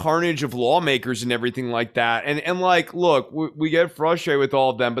actual carnage of lawmakers and everything like that. And look, we get frustrated with all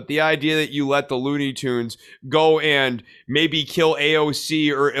of them, but the idea that you let the Looney Tunes go and maybe kill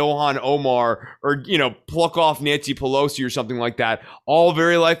AOC or Ilhan Omar or, pluck off Nancy Pelosi or something like that, all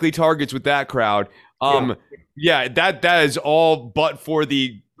very likely targets with that crowd. Yeah, that is all but for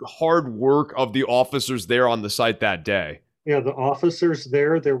the hard work of the officers there on the site that day. Yeah, the officers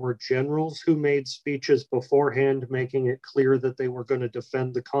there were generals who made speeches beforehand, making it clear that they were going to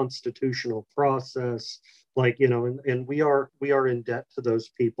defend the constitutional process. Like, and we are in debt to those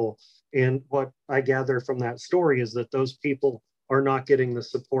people. And what I gather from that story is that those people are not getting the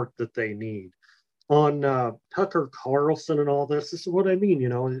support that they need. On Tucker Carlson and all this is what I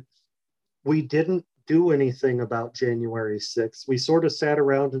mean. We didn't do anything about January 6th. We sort of sat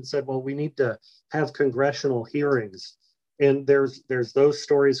around and said, well, we need to have congressional hearings. And there's those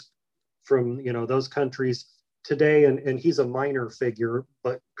stories from those countries today, and he's a minor figure,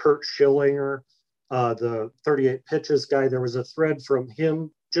 but Kurt Schillinger, the 38 pitches guy, there was a thread from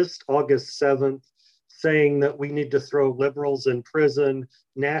him just August 7th saying that we need to throw liberals in prison,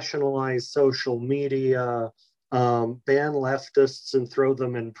 nationalize social media, ban leftists and throw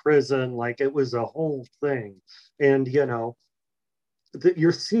them in prison. Like, it was a whole thing. And that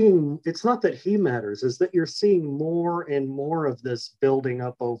you're seeing, it's not that he matters, is that you're seeing more and more of this building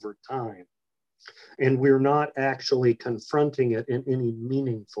up over time. And we're not actually confronting it in any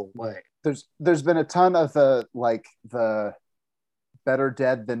meaningful way. There's been a ton of the better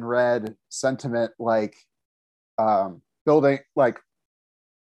dead than red sentiment, building,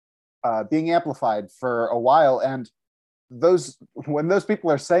 being amplified for a while. And when those people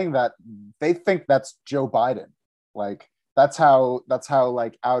are saying that, they think that's Joe Biden. Like, that's how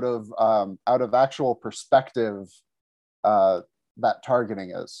out of actual perspective that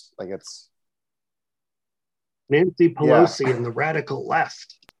targeting is. Like, it's Nancy Pelosi and the radical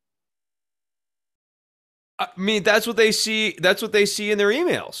left. I mean, that's what they see. That's what they see in their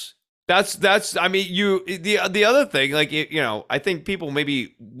emails. That's. I mean, the other thing, I think people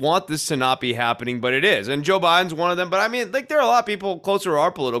maybe want this to not be happening, but it is, and Joe Biden's one of them. But I mean, there are a lot of people closer to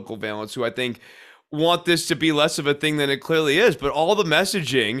our political valence who I think want this to be less of a thing than it clearly is. But all the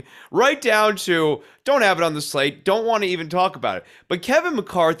messaging, right down to don't have it on the slate, don't want to even talk about it. But Kevin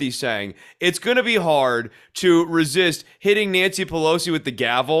McCarthy saying it's going to be hard to resist hitting Nancy Pelosi with the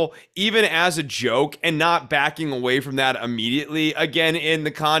gavel, even as a joke, and not backing away from that immediately. Again, in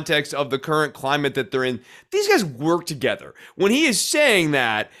the context of the current climate that they're in, these guys work together. When he is saying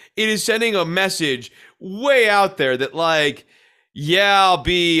that, it is sending a message way out there that, yeah, I'll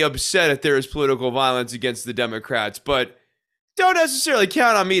be upset if there is political violence against the Democrats, but don't necessarily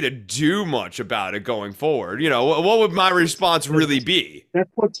count on me to do much about it going forward. What would my response really be?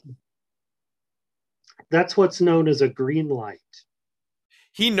 That's what's known as a green light.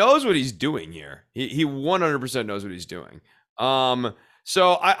 He knows what he's doing here. He 100% knows what he's doing.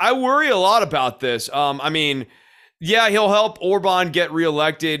 So I worry a lot about this. I mean, yeah, he'll help Orban get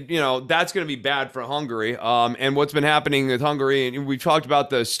reelected. That's going to be bad for Hungary. And what's been happening with Hungary, and we've talked about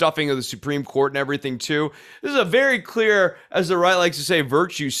the stuffing of the Supreme Court and everything too. This is a very clear, as the right likes to say,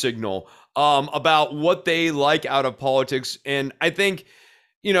 virtue signal about what they like out of politics. And I think,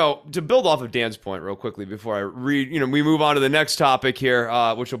 to build off of Dan's point real quickly before I read, we move on to the next topic here,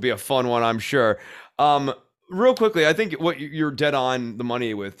 which will be a fun one, I'm sure. Real quickly, I think what you're dead on the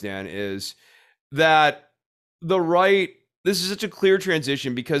money with, Dan, is that the right, this is such a clear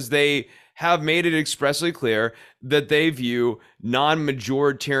transition because they have made it expressly clear that they view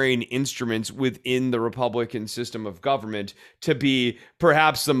non-majoritarian instruments within the Republican system of government to be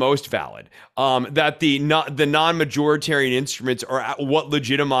perhaps the most valid. That the non-majoritarian instruments are what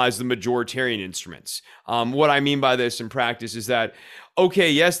legitimize the majoritarian instruments. What I mean by this in practice is that,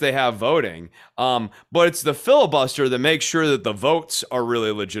 okay, yes, they have voting, but it's the filibuster that makes sure that the votes are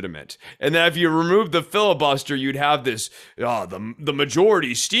really legitimate. And then if you remove the filibuster, you'd have this, the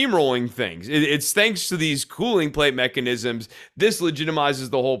majority steamrolling things. It's thanks to these cooling plate mechanisms, this legitimizes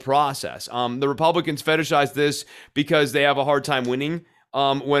the whole process. The Republicans fetishize this because they have a hard time winning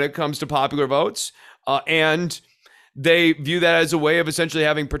when it comes to popular votes. And they view that as a way of essentially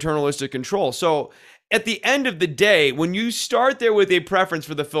having paternalistic control. So at the end of the day, when you start there with a preference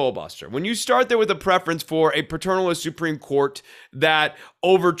for the filibuster, when you start there with a preference for a paternalist Supreme Court that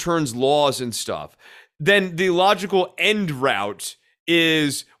overturns laws and stuff, then the logical end route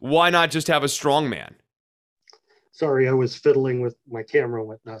is, why not just have a strong man? Sorry, I was fiddling with my camera,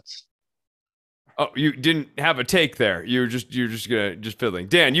 went nuts. Oh, you didn't have a take there. You're just fiddling.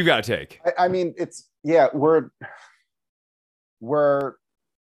 Dan, you got a take. I mean, it's, yeah, we're where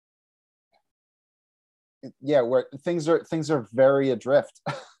things are very adrift.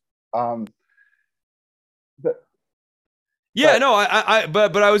 But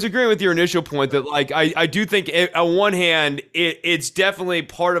I was agreeing with your initial point that I do think on one hand it's definitely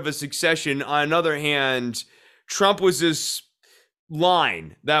part of a succession. On another hand, Trump was this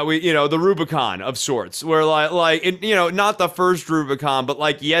line that we, the Rubicon of sorts, where not the first Rubicon, but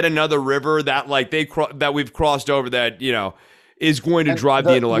like yet another river that like that we've crossed over that, is going to And drive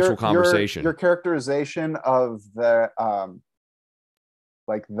the intellectual conversation. your characterization of the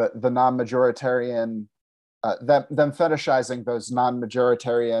like the non-majoritarian them fetishizing those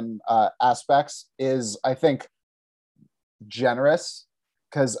non-majoritarian aspects is, I think, generous,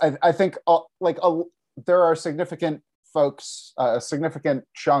 because I think there are significant folks, a significant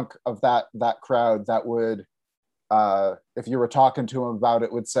chunk of that crowd that would, if you were talking to them about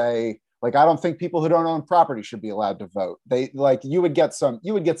it, would say, like, I don't think people who don't own property should be allowed to vote. You would get some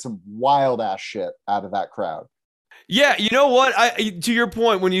wild ass shit out of that crowd. Yeah, you know what? To your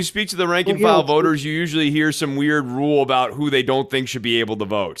point, when you speak to the rank and file voters, you usually hear some weird rule about who they don't think should be able to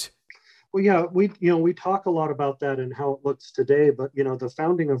vote. Well, yeah, we talk a lot about that and how it looks today, but the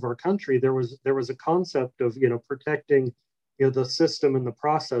founding of our country, there was a concept of protecting the system and the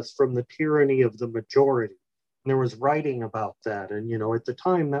process from the tyranny of the majority. And there was writing about that, and at the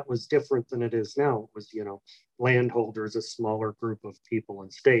time that was different than it is now. It was landholders, a smaller group of people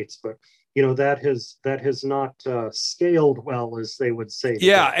and states, but that has not scaled well, as they would say today.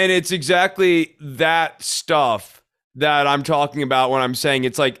 Yeah, and it's exactly that stuff that I'm talking about when I'm saying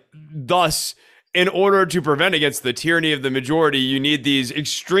it's like, thus, in order to prevent against the tyranny of the majority, you need these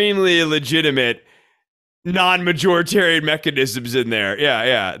extremely legitimate non-majoritarian mechanisms in there.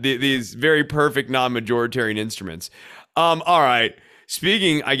 Yeah. These very perfect non-majoritarian instruments. All right.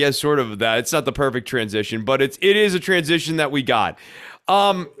 Speaking, I guess, sort of that, it's not the perfect transition, but it is a transition that we got.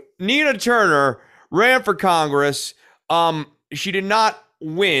 Nina Turner ran for Congress. She did not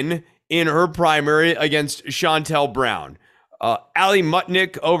win in her primary against Shontel Brown. Ali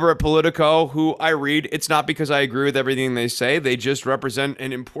Mutnick over at Politico, who I read, it's not because I agree with everything they say. They just represent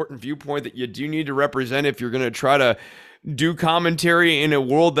an important viewpoint that you do need to represent if you're going to try to do commentary in a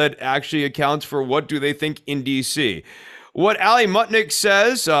world that actually accounts for what do they think in D.C. What Ali Mutnick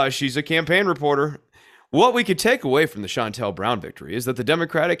says, she's a campaign reporter. What we could take away from the Shontel Brown victory is that the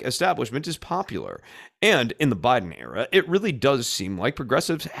Democratic establishment is popular. And in the Biden era, it really does seem like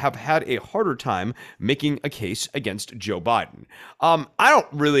progressives have had a harder time making a case against Joe Biden. I don't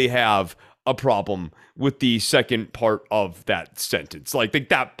really have a problem with the second part of that sentence. Like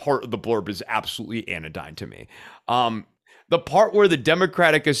that part of the blurb is absolutely anodyne to me. The part where the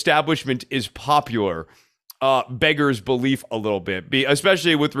Democratic establishment is popular beggars belief a little bit,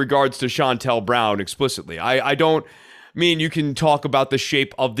 especially with regards to Shontel Brown explicitly. I don't mean you can talk about the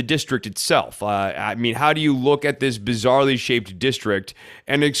shape of the district itself. I mean, how do you look at this bizarrely shaped district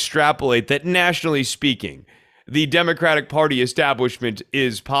and extrapolate that nationally speaking, the Democratic Party establishment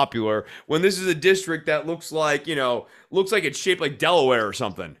is popular when this is a district that looks like it's shaped like Delaware or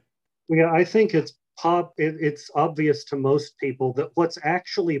something? Yeah, I think it's obvious to most people that what's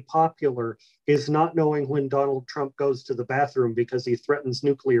actually popular is not knowing when Donald Trump goes to the bathroom because he threatens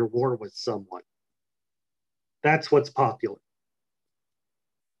nuclear war with someone. That's what's popular.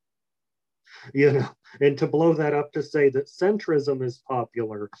 And to blow that up to say that centrism is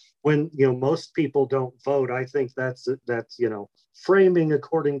popular when most people don't vote, I think that's framing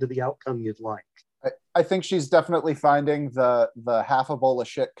according to the outcome you'd like. I think she's definitely finding the half a bowl of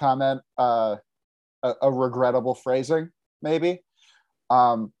shit comment a regrettable phrasing, maybe.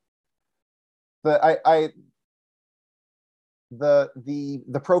 But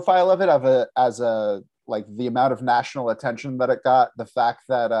the profile of it as the amount of national attention that it got, the fact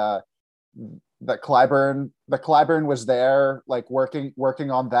that Clyburn was there, like working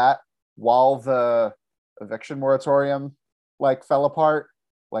on that while the eviction moratorium fell apart,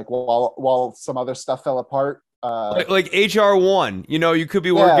 while some other stuff fell apart. Like HR1, you could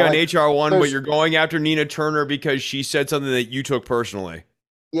be working on HR1, but you're going after Nina Turner because she said something that you took personally.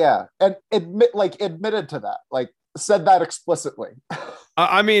 Yeah, and admitted to that, said that explicitly.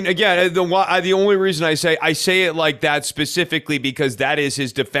 I mean, again, the only reason I say it like that specifically because that is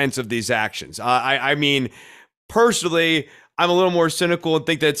his defense of these actions. I mean, personally, I'm a little more cynical and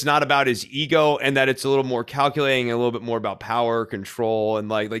think that it's not about his ego and that it's a little more calculating and a little bit more about power, control, and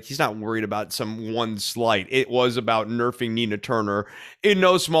like he's not worried about some one slight. It was about nerfing Nina Turner in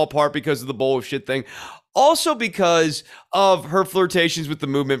no small part because of the bowl of shit thing. Also because of her flirtations with the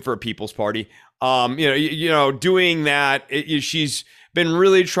Movement for a People's Party. Doing that, she's been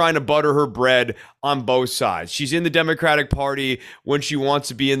really trying to butter her bread on both sides. She's in the Democratic Party when she wants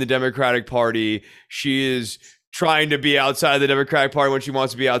to be in the Democratic Party. She is trying to be outside the Democratic Party when she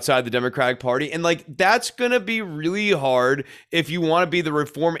wants to be outside the Democratic Party. And like that's going to be really hard if you want to be the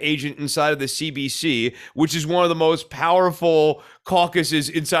reform agent inside of the CBC, which is one of the most powerful caucuses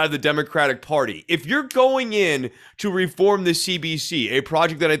inside of the Democratic Party. If you're going in to reform the CBC, a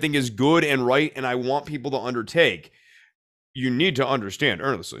project that I think is good and right and I want people to undertake, you need to understand,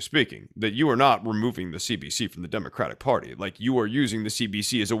 earnestly speaking, that you are not removing the CBC from the Democratic Party. Like, you are using the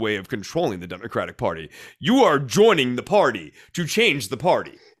CBC as a way of controlling the Democratic Party. You are joining the party to change the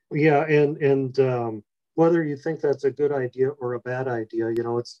party. Yeah, and whether you think that's a good idea or a bad idea, you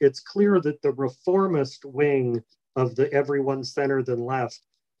know, it's clear that the reformist wing of the everyone centered and left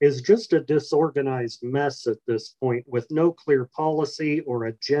is just a disorganized mess at this point with no clear policy or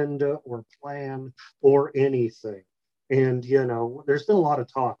agenda or plan or anything. And, you know, there's been a lot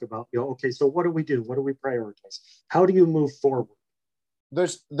of talk about, you know, okay, so what do we do? What do we prioritize? How do you move forward?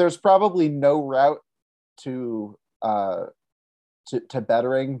 There's probably no route to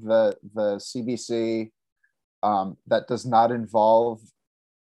bettering the CBC that does not involve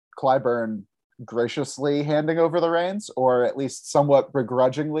Clyburn graciously handing over the reins, or at least somewhat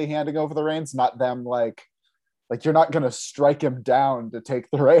begrudgingly handing over the reins, not them like you're not going to strike him down to take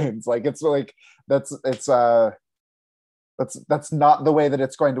the reins. Like, it's like, that's not the way that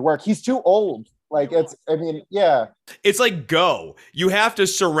it's going to work. He's too old. Like, yeah. It's like Go. You have to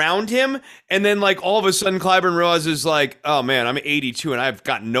surround him, and then like all of a sudden Clyburn realizes like, oh man, I'm 82 and I've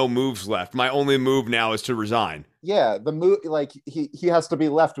got no moves left. My only move now is to resign. Yeah, the move, like he has to be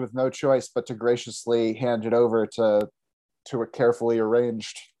left with no choice but to graciously hand it over to a carefully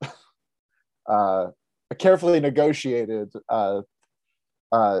arranged, a carefully negotiated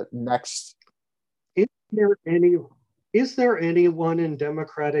next. Is there anyone in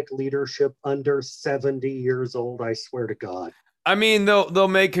Democratic leadership under 70 years old? I swear to God. I mean, they'll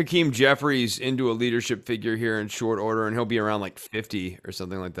make Hakeem Jeffries into a leadership figure here in short order, and he'll be around like 50 or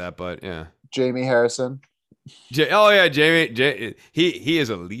something like that. But yeah, Jamie Harrison. Jamie, he is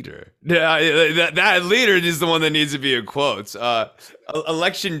a leader. That leader is the one that needs to be in quotes.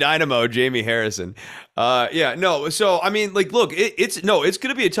 Election dynamo, Jamie Harrison. Yeah, no. So I mean, like, look, it's going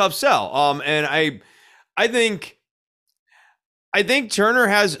to be a tough sell. And I think Turner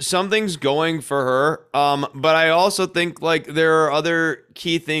has some things going for her, but I also think like there are other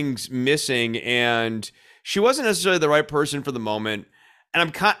key things missing, and she wasn't necessarily the right person for the moment.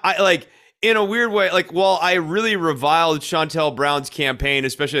 And like in a weird way, like while I really reviled Chantel Brown's campaign,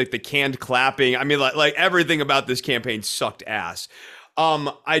 especially like the canned clapping. I mean, like everything about this campaign sucked ass.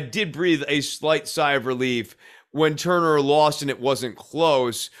 I did breathe a slight sigh of relief when Turner lost and it wasn't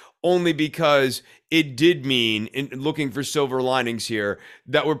close, only because it did mean, in looking for silver linings here,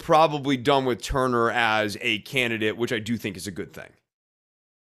 that we're probably done with Turner as a candidate, which I do think is a good thing.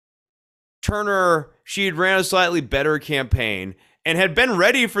 Turner, she had ran a slightly better campaign and had been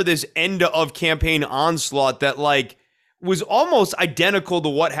ready for this end of campaign onslaught that like was almost identical to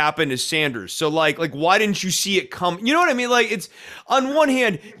what happened to Sanders. So like why didn't you see it come? You know what I mean? Like, it's on one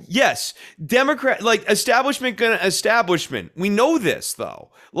hand, yes, Democrat, like establishment gonna establishment. We know this though.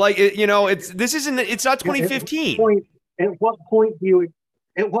 Like, it's not 2015. At what point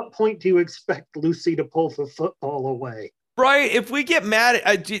do you expect Lucy to pull the football away? Right. If we get mad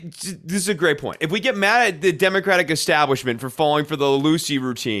at, this is a great point. If we get mad at the Democratic establishment for falling for the Lucy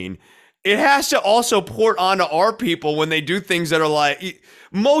routine, it has to also port onto our people when they do things that are like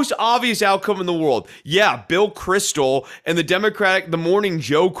most obvious outcome in the world. Yeah, Bill Kristol and the Morning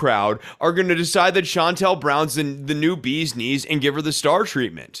Joe crowd are going to decide that Chantel Brown's the new bee's knees and give her the star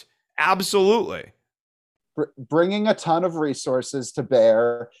treatment. Absolutely. Bringing a ton of resources to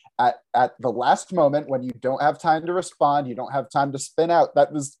bear at the last moment when you don't have time to respond, you don't have time to spin out.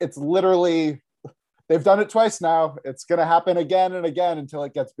 It's literally, they've done it twice now. It's going to happen again and again until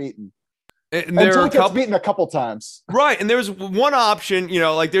it gets beaten. Until it gets beaten a couple times. Right. And there's one option,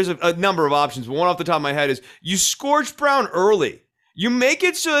 like there's a number of options, but one off the top of my head is you scorch Brown early. You make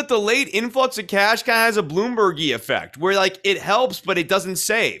it so that the late influx of cash kind of has a Bloomberg-y effect where like it helps, but it doesn't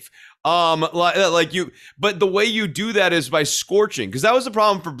save. But the way you do that is by scorching, because that was the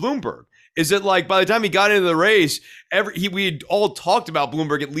problem for Bloomberg. Is that like by the time he got into the race, we had all talked about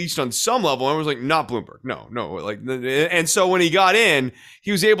Bloomberg at least on some level, and it was like, not Bloomberg, no, like, and so when he got in,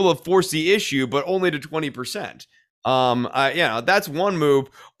 he was able to force the issue, but only to 20%. That's one move.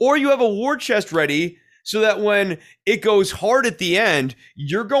 Or you have a war chest ready so that when it goes hard at the end,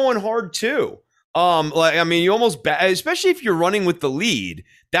 you're going hard too. You almost, especially if you're running with the lead,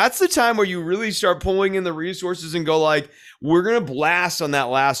 that's the time where you really start pulling in the resources and go like, we're going to blast on that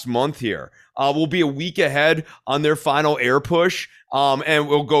last month here. We'll be a week ahead on their final air push, and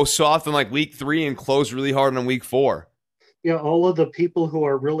we'll go soft in like week 3 and close really hard on week 4. Yeah, all of the people who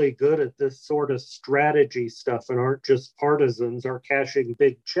are really good at this sort of strategy stuff and aren't just partisans are cashing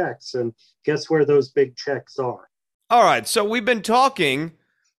big checks. And guess where those big checks are? All right, so we've been talking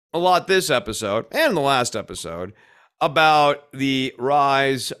a lot this episode and the last episode about the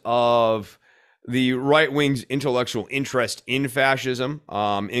rise of the right wing's intellectual interest in fascism,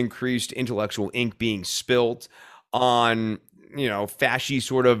 increased intellectual ink being spilt on, fascist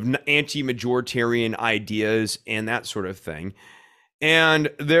sort of anti-majoritarian ideas and that sort of thing.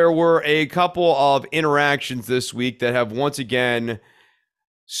 And there were a couple of interactions this week that have once again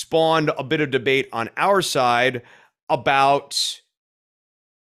spawned a bit of debate on our side about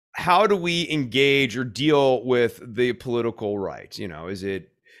how do we engage or deal with the political right? Is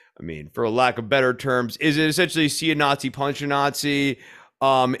it, for lack of better terms, is it essentially see a Nazi, punch a Nazi?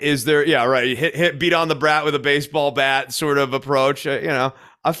 Is there, yeah, right, hit beat on the brat with a baseball bat sort of approach? I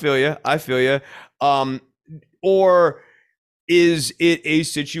feel you. Or is it a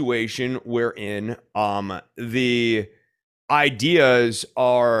situation wherein the ideas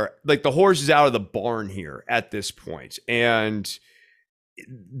are like the horse is out of the barn here at this point, and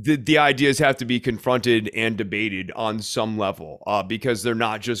the ideas have to be confronted and debated on some level, because they're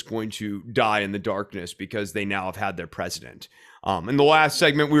not just going to die in the darkness because they now have had their president. In the last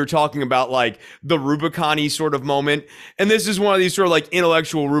segment, we were talking about like the Rubicon-y sort of moment, and this is one of these sort of like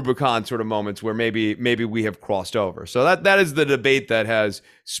intellectual Rubicon sort of moments where maybe we have crossed over. So that is the debate that has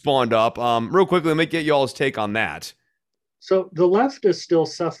spawned up. Real quickly, let me get y'all's take on that. So the left is still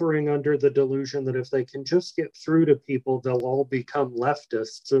suffering under the delusion that if they can just get through to people, they'll all become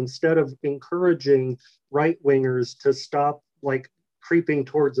leftists, instead of encouraging right wingers to stop like creeping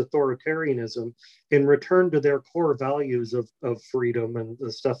towards authoritarianism and return to their core values of freedom and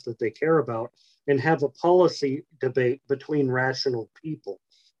the stuff that they care about, and have a policy debate between rational people.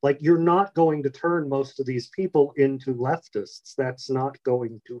 Like, you're not going to turn most of these people into leftists. That's not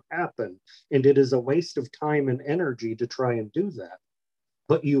going to happen. And it is a waste of time and energy to try and do that.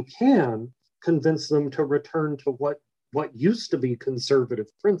 But you can convince them to return to what used to be conservative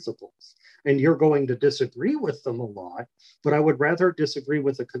principles. And you're going to disagree with them a lot, but I would rather disagree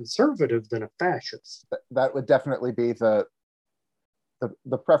with a conservative than a fascist. That would definitely be the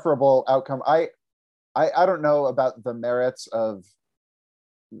preferable outcome. I don't know about the merits of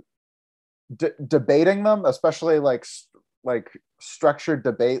debating them, especially like structured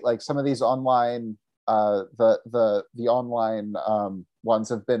debate. Like some of these online the online ones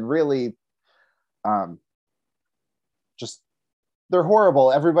have been really just, they're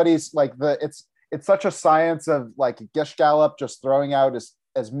horrible. Everybody's like, it's such a science of like Gish Gallop just throwing out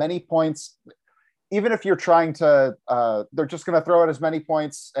as many points. Even if you're trying to, they're just going to throw out as many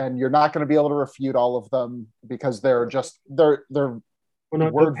points, and you're not going to be able to refute all of them because they're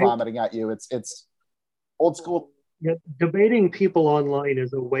word vomiting at you. It's old school. Yeah, debating people online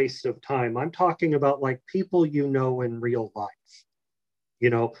is a waste of time. I'm talking about like people in real life.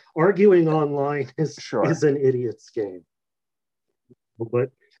 Arguing online is an idiot's game.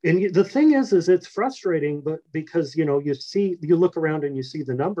 But the thing is it's frustrating, but because you look around and you see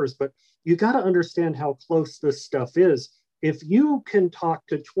the numbers, but you got to understand how close this stuff is. If you can talk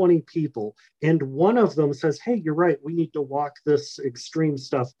to 20 people and one of them says, hey, you're right, we need to walk this extreme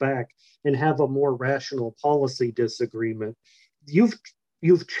stuff back and have a more rational policy disagreement, you've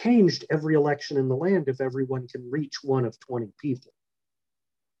changed every election in the land if everyone can reach one of 20 people.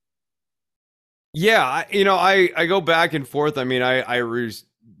 Yeah, I go back and forth. I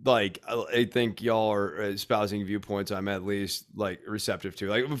think y'all are espousing viewpoints I'm at least like receptive to.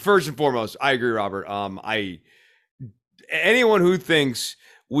 Like, first and foremost, I agree, Robert. Anyone who thinks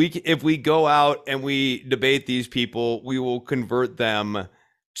if we go out and we debate these people, we will convert them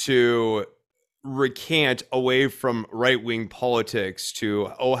to recant away from right-wing politics to,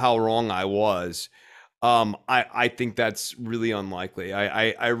 oh, how wrong I was. I think that's really unlikely.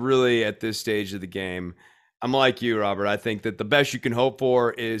 I really, at this stage of the game, I'm like you, Robert. I think that the best you can hope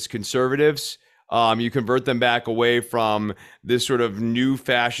for is conservatives. You convert them back away from this sort of new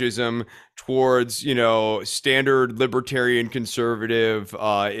fascism towards, standard libertarian conservative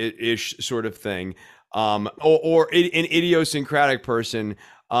ish sort of thing, or an idiosyncratic person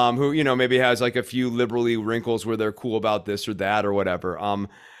who maybe has like a few liberally wrinkles where they're cool about this or that or whatever.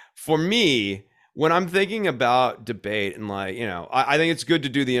 For me, when I'm thinking about debate and I think it's good to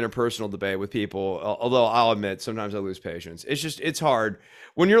do the interpersonal debate with people, although I'll admit sometimes I lose patience. It's hard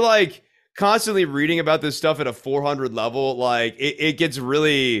when you're like constantly reading about this stuff at a 400 level, like it gets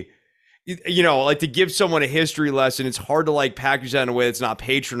really, like to give someone a history lesson, it's hard to like package that in a way that's not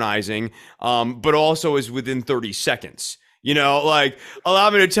patronizing, but also is within 30 seconds. Like, allow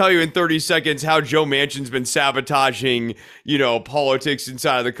me to tell you in 30 seconds how Joe Manchin's been sabotaging, politics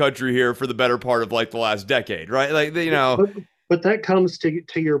inside of the country here for the better part of like the last decade, right? Like, But that comes to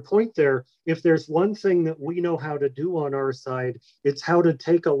your point there. If there's one thing that we know how to do on our side, it's how to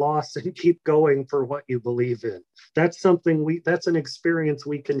take a loss and keep going for what you believe in. That's that's an experience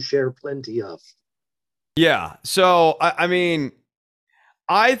we can share plenty of. Yeah. So, I mean,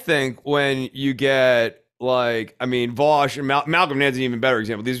 I think when you get Vosh and Malcolm Nance is an even better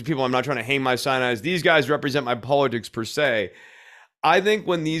example. These are people I'm not trying to hang my sign as. These guys represent my politics per se. I think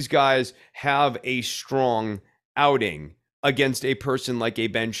when these guys have a strong outing against a person like a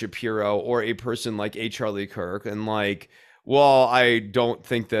Ben Shapiro or a person like a Charlie Kirk, and I don't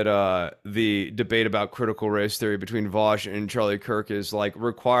think that the debate about critical race theory between Vosh and Charlie Kirk is like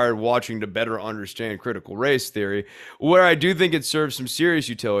required watching to better understand critical race theory. Where I do think it serves some serious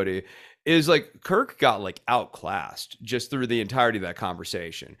utility is like Kirk got like outclassed just through the entirety of that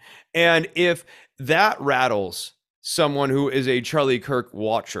conversation. And if that rattles someone who is a Charlie Kirk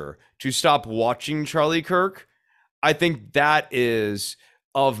watcher to stop watching Charlie Kirk, I think that is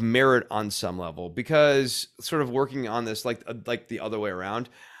of merit on some level, because sort of working on this like the other way around.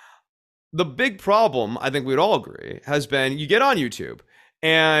 The big problem, I think we'd all agree, has been you get on YouTube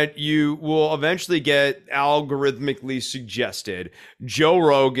and you will eventually get algorithmically suggested Joe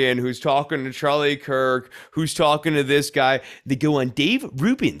Rogan, who's talking to Charlie Kirk, who's talking to this guy. They go on Dave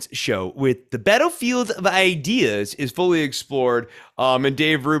Rubin's show with the battlefield of ideas is fully explored. And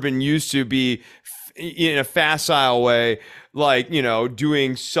Dave Rubin used to be in a facile way,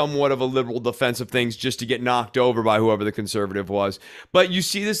 doing somewhat of a liberal defense of things just to get knocked over by whoever the conservative was. But you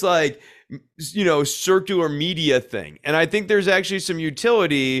see this circular media thing. And I think there's actually some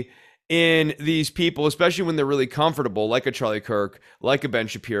utility in these people, especially when they're really comfortable, like a Charlie Kirk, like a Ben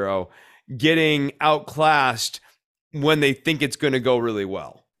Shapiro, getting outclassed when they think it's going to go really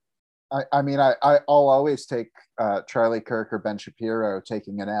well. I'll always take Charlie Kirk or Ben Shapiro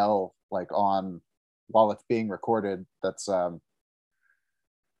taking an L while it's being recorded. That's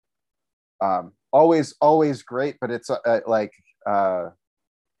always great, but it's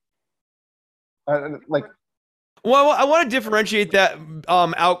well, I want to differentiate that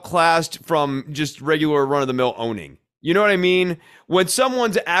outclassed from just regular run-of-the-mill owning. You know what I mean? When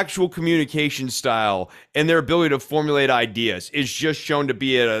someone's actual communication style and their ability to formulate ideas is just shown to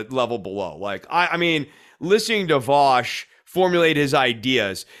be at a level below. Listening to Vosh formulate his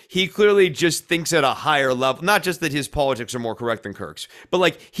ideas, he clearly just thinks at a higher level. Not just that his politics are more correct than Kirk's,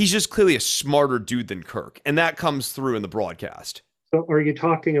 but he's just clearly a smarter dude than Kirk. And that comes through in the broadcast. So are you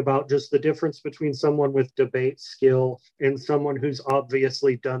talking about just the difference between someone with debate skill and someone who's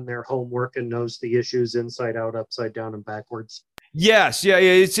obviously done their homework and knows the issues inside out, upside down, and backwards? Yes. Yeah.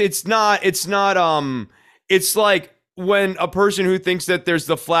 It's not, it's like when a person who thinks that there's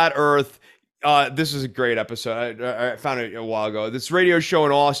the flat earth. This is a great episode. I found it a while ago. This radio show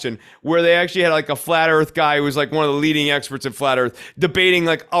in Austin where they actually had a flat earth guy who was one of the leading experts in flat earth debating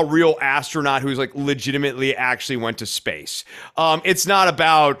a real astronaut who's legitimately actually went to space. It's not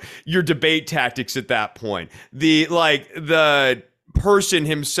about your debate tactics at that point. The person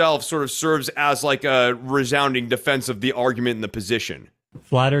himself sort of serves as a resounding defense of the argument and the position.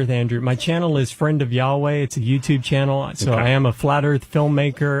 Flat Earth Andrew. My channel is Friend of Yahweh. It's a YouTube channel. So okay. I am a flat earth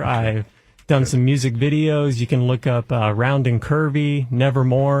filmmaker. I've done some music videos. You can look up Round and Curvy,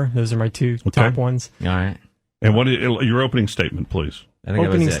 Nevermore. Those are my two top ones. All right. And what is your opening statement, please?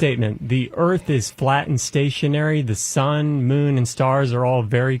 Opening statement. The Earth is flat and stationary. The sun, moon, and stars are all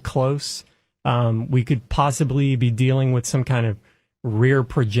very close. We could possibly be dealing with some kind of rear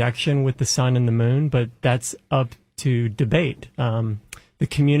projection with the sun and the moon, but that's up to debate. The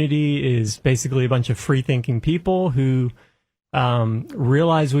community is basically a bunch of free-thinking people who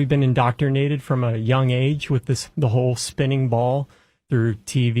realize we've been indoctrinated from a young age with the whole spinning ball through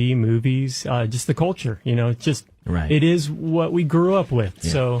TV, movies, just the culture. It's just right. It is what we grew up with.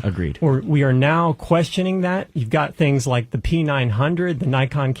 Yeah, so agreed. We are now questioning that. You've got things like the P900, the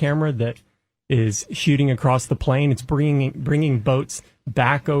Nikon camera that is shooting across the plane. It's bringing boats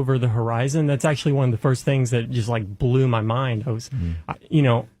back over the horizon. That's actually one of the first things that just blew my mind. I was,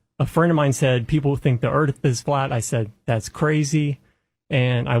 a friend of mine said, people think the earth is flat. I said, that's crazy.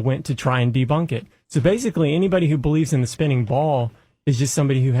 And I went to try and debunk it. So basically, anybody who believes in the spinning ball is just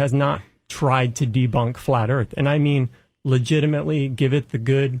somebody who has not tried to debunk flat earth. And I mean, legitimately give it the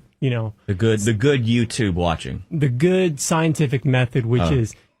good, the good YouTube watching. The good scientific method, which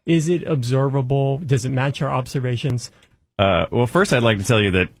is Is it observable? Does it match our observations? Well, first, I'd like to tell you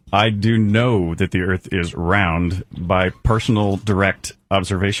that I do know that the Earth is round by personal direct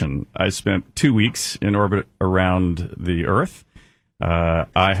observation. I spent 2 weeks in orbit around the Earth.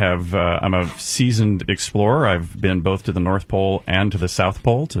 I'm a seasoned explorer. I've been both to the North Pole and to the South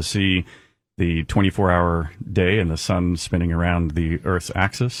Pole to see the 24-hour day and the sun spinning around the Earth's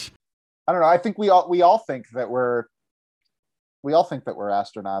axis. I don't know. I think we all think that we're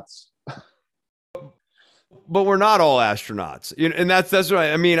astronauts. But we're not all astronauts, and that's what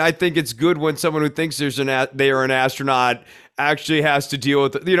I mean. I think it's good when someone who thinks they are an astronaut actually has to deal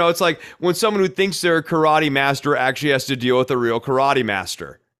with. It's like when someone who thinks they're a karate master actually has to deal with a real karate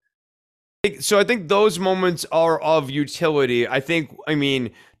master. So I think those moments are of utility. I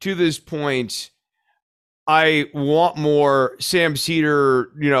mean, to this point, I want more Sam Cedar.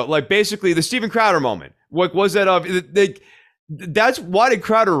 Like basically the Steven Crowder moment. What was that of? That's why did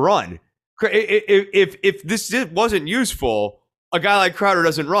Crowder run? If this wasn't useful, a guy like Crowder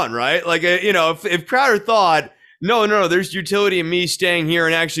doesn't run, right? Like, if Crowder thought, no, there's utility in me staying here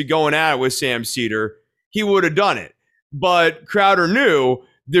and actually going at it with Sam Cedar, he would have done it. But Crowder knew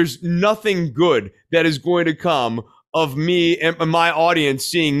there's nothing good that is going to come of me and my audience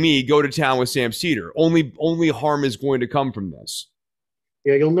seeing me go to town with Sam Cedar. Only harm is going to come from this.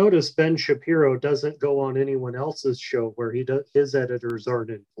 Yeah, you'll notice Ben Shapiro doesn't go on anyone else's show where his editors aren't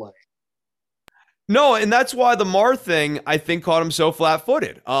in play. No, and that's why the Marr thing, I think, caught him so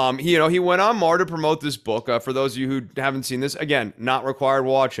flat-footed. He went on Marr to promote this book. For those of you who haven't seen this, again, not required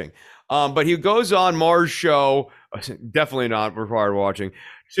watching. But he goes on Marr's show, definitely not required watching,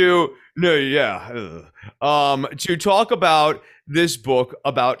 to talk about this book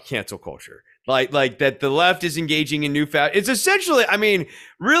about cancel culture. Like that the left is engaging in new it's essentially, I mean,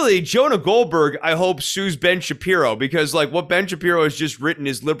 really, Jonah Goldberg, I hope, sues Ben Shapiro because like what Ben Shapiro has just written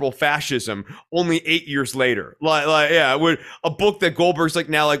is liberal fascism only 8 years later. A book that Goldberg's was like,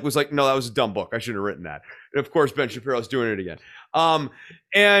 no, that was a dumb book. I shouldn't have written that. And of course, Ben Shapiro's doing it again.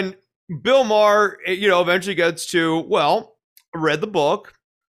 And Bill Maher, eventually gets to, well, I read the book.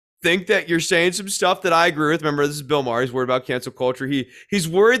 Think that you're saying some stuff that I agree with. Remember, this is Bill Maher. He's worried about cancel culture. He's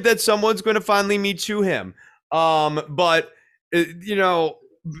worried that someone's going to finally me to him. But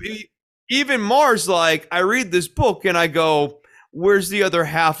even Maher's like, I read this book and I go, where's the other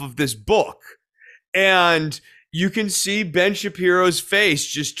half of this book? And you can see Ben Shapiro's face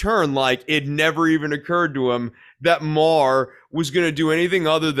just turn like it never even occurred to him that Maher was going to do anything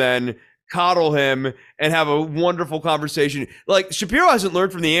other than coddle him and have a wonderful conversation. Like Shapiro hasn't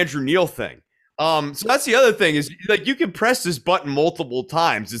learned from the Andrew Neil thing. So that's the other thing is like you can press this button multiple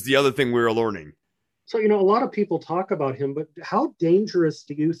times is the other thing we were learning. So, a lot of people talk about him, but how dangerous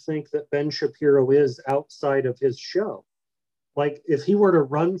do you think that Ben Shapiro is outside of his show? Like if he were to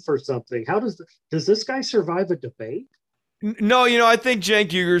run for something, does this guy survive a debate? No, I think Cenk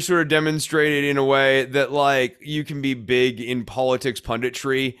Uygur sort of demonstrated in a way that like you can be big in politics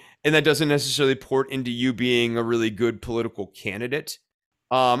punditry and that doesn't necessarily port into you being a really good political candidate.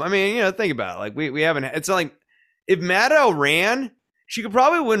 I mean, think about it. Like we haven't, it's not like if Maddow ran, she could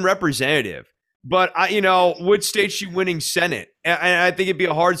probably win representative, but would state she winning Senate? And I think it'd be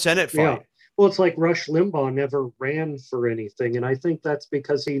a hard Senate fight. Yeah. Well, it's like Rush Limbaugh never ran for anything. And I think that's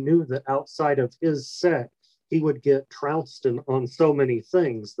because he knew that outside of his set, he would get trounced on so many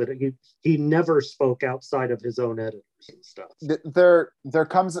things that he never spoke outside of his own editors and stuff. There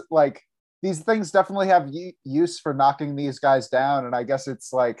comes like these things definitely have use for knocking these guys down, and I guess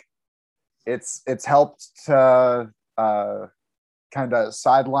it's like it's helped to kind of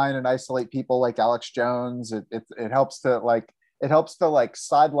sideline and isolate people like Alex Jones. It helps to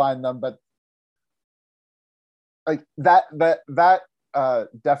sideline them, but like that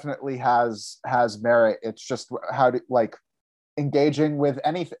definitely has merit. It's just how to like engaging with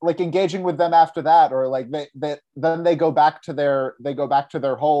anything, like engaging with them after that, or like then they go back to their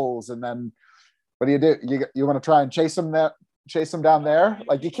holes, and then what do? You want to try and chase them down there?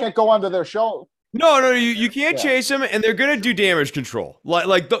 Like you can't go onto their show. No, you can't chase them, and they're gonna do damage control.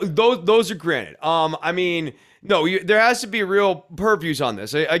 Those are granted. I mean, no, there has to be real purviews on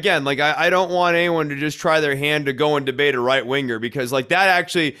this. Again, like I don't want anyone to just try their hand to go and debate a right winger because, like that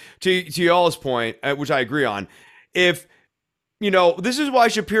actually, to y'all's point, which I agree on, if this is why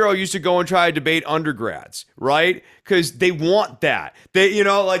Shapiro used to go and try to debate undergrads, right? Because they want that.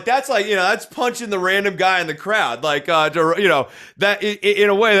 That's punching the random guy in the crowd. That in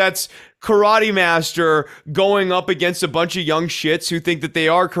a way that's karate master going up against a bunch of young shits who think that they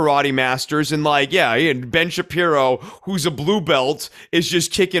are karate masters, and and Ben Shapiro, who's a blue belt, is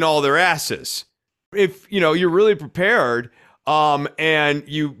just kicking all their asses. If you're really prepared, and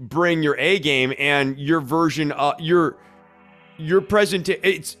you bring your A game and your version of your presentation.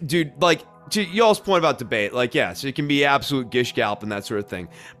 It's, dude, like, to y'all's point about debate, like, yes, it can be absolute gish gallop and that sort of thing,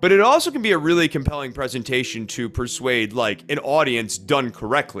 but it also can be a really compelling presentation to persuade, like, an audience done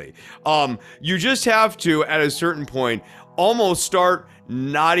correctly. You just have to, at a certain point, almost start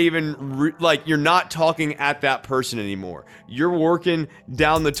not even like, you're not talking at that person anymore. You're working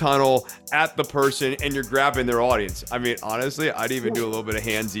down the tunnel at the person and you're grabbing their audience. I mean, honestly, I'd even do a little bit of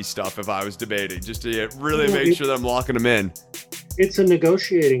handsy stuff if I was debating, just to really make sure that I'm locking them in. It's a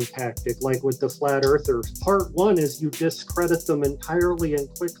negotiating tactic, like with the flat earthers. Part one is you discredit them entirely and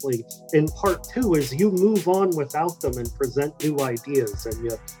quickly. And part two is you move on without them and present new ideas and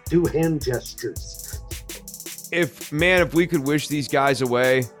you do hand gestures. If we could wish these guys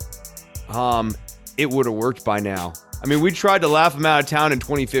away, it would have worked by now. I mean, we tried to laugh them out of town in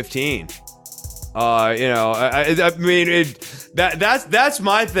 2015. I mean, that's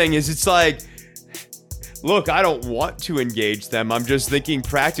my thing, is it's like, look, I don't want to engage them. I'm just thinking,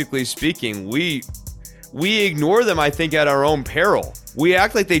 practically speaking, we ignore them, I think, at our own peril. We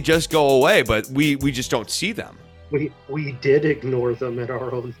act like they just go away, but we just don't see them. We did ignore them at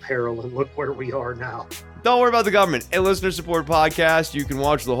our own peril, and look where we are now. Don't worry about the government. A listener-supported podcast. You can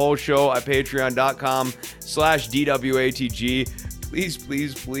watch the whole show at patreon.com/DWATG. Please,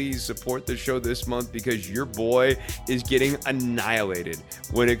 please, please support the show this month, because your boy is getting annihilated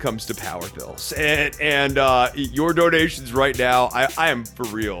when it comes to power bills. And your donations right now, I am for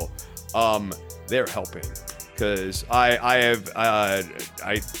real. They're helping, because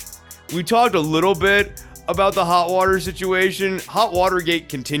we talked a little bit about the hot water situation. Hot Watergate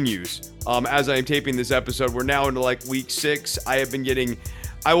continues. As I am taping this episode, we're now into like week 6. I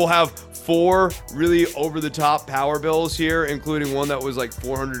will have 4 really over-the-top power bills here, including one that was like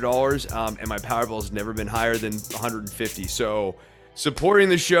 $400, and my power bill has never been higher than $150. So supporting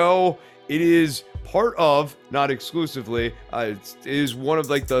the show, it is part of, not exclusively, it is one of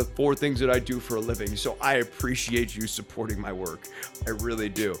like the 4 things that I do for a living. So I appreciate you supporting my work. I really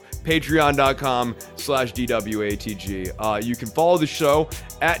do. Patreon.com/DWATG. You can follow the show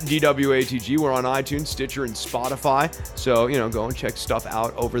at DWATG. We're on iTunes, Stitcher, and Spotify. So, go and check stuff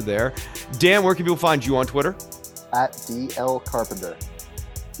out over there. Dan, where can people find you on Twitter? At DL Carpenter.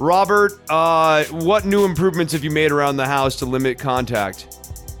 Robert, what new improvements have you made around the house to limit contact?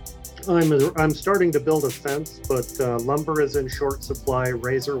 I'm starting to build a fence, but lumber is in short supply.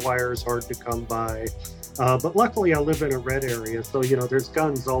 Razor wire is hard to come by. But luckily, I live in a red area, so there's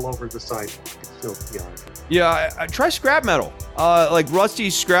guns all over the sidewalk. It's no beyond. Yeah, I try scrap metal. Like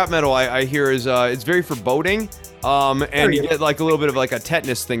rusty scrap metal, I hear is it's very foreboding. And you get like a little bit of like a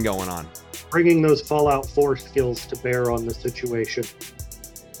tetanus thing going on. Bringing those Fallout 4 skills to bear on the situation.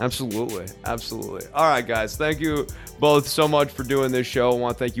 Absolutely. All right, guys. Thank you both so much for doing this show. I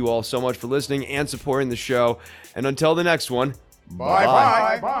want to thank you all so much for listening and supporting the show. And until the next one,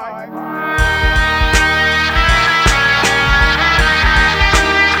 bye.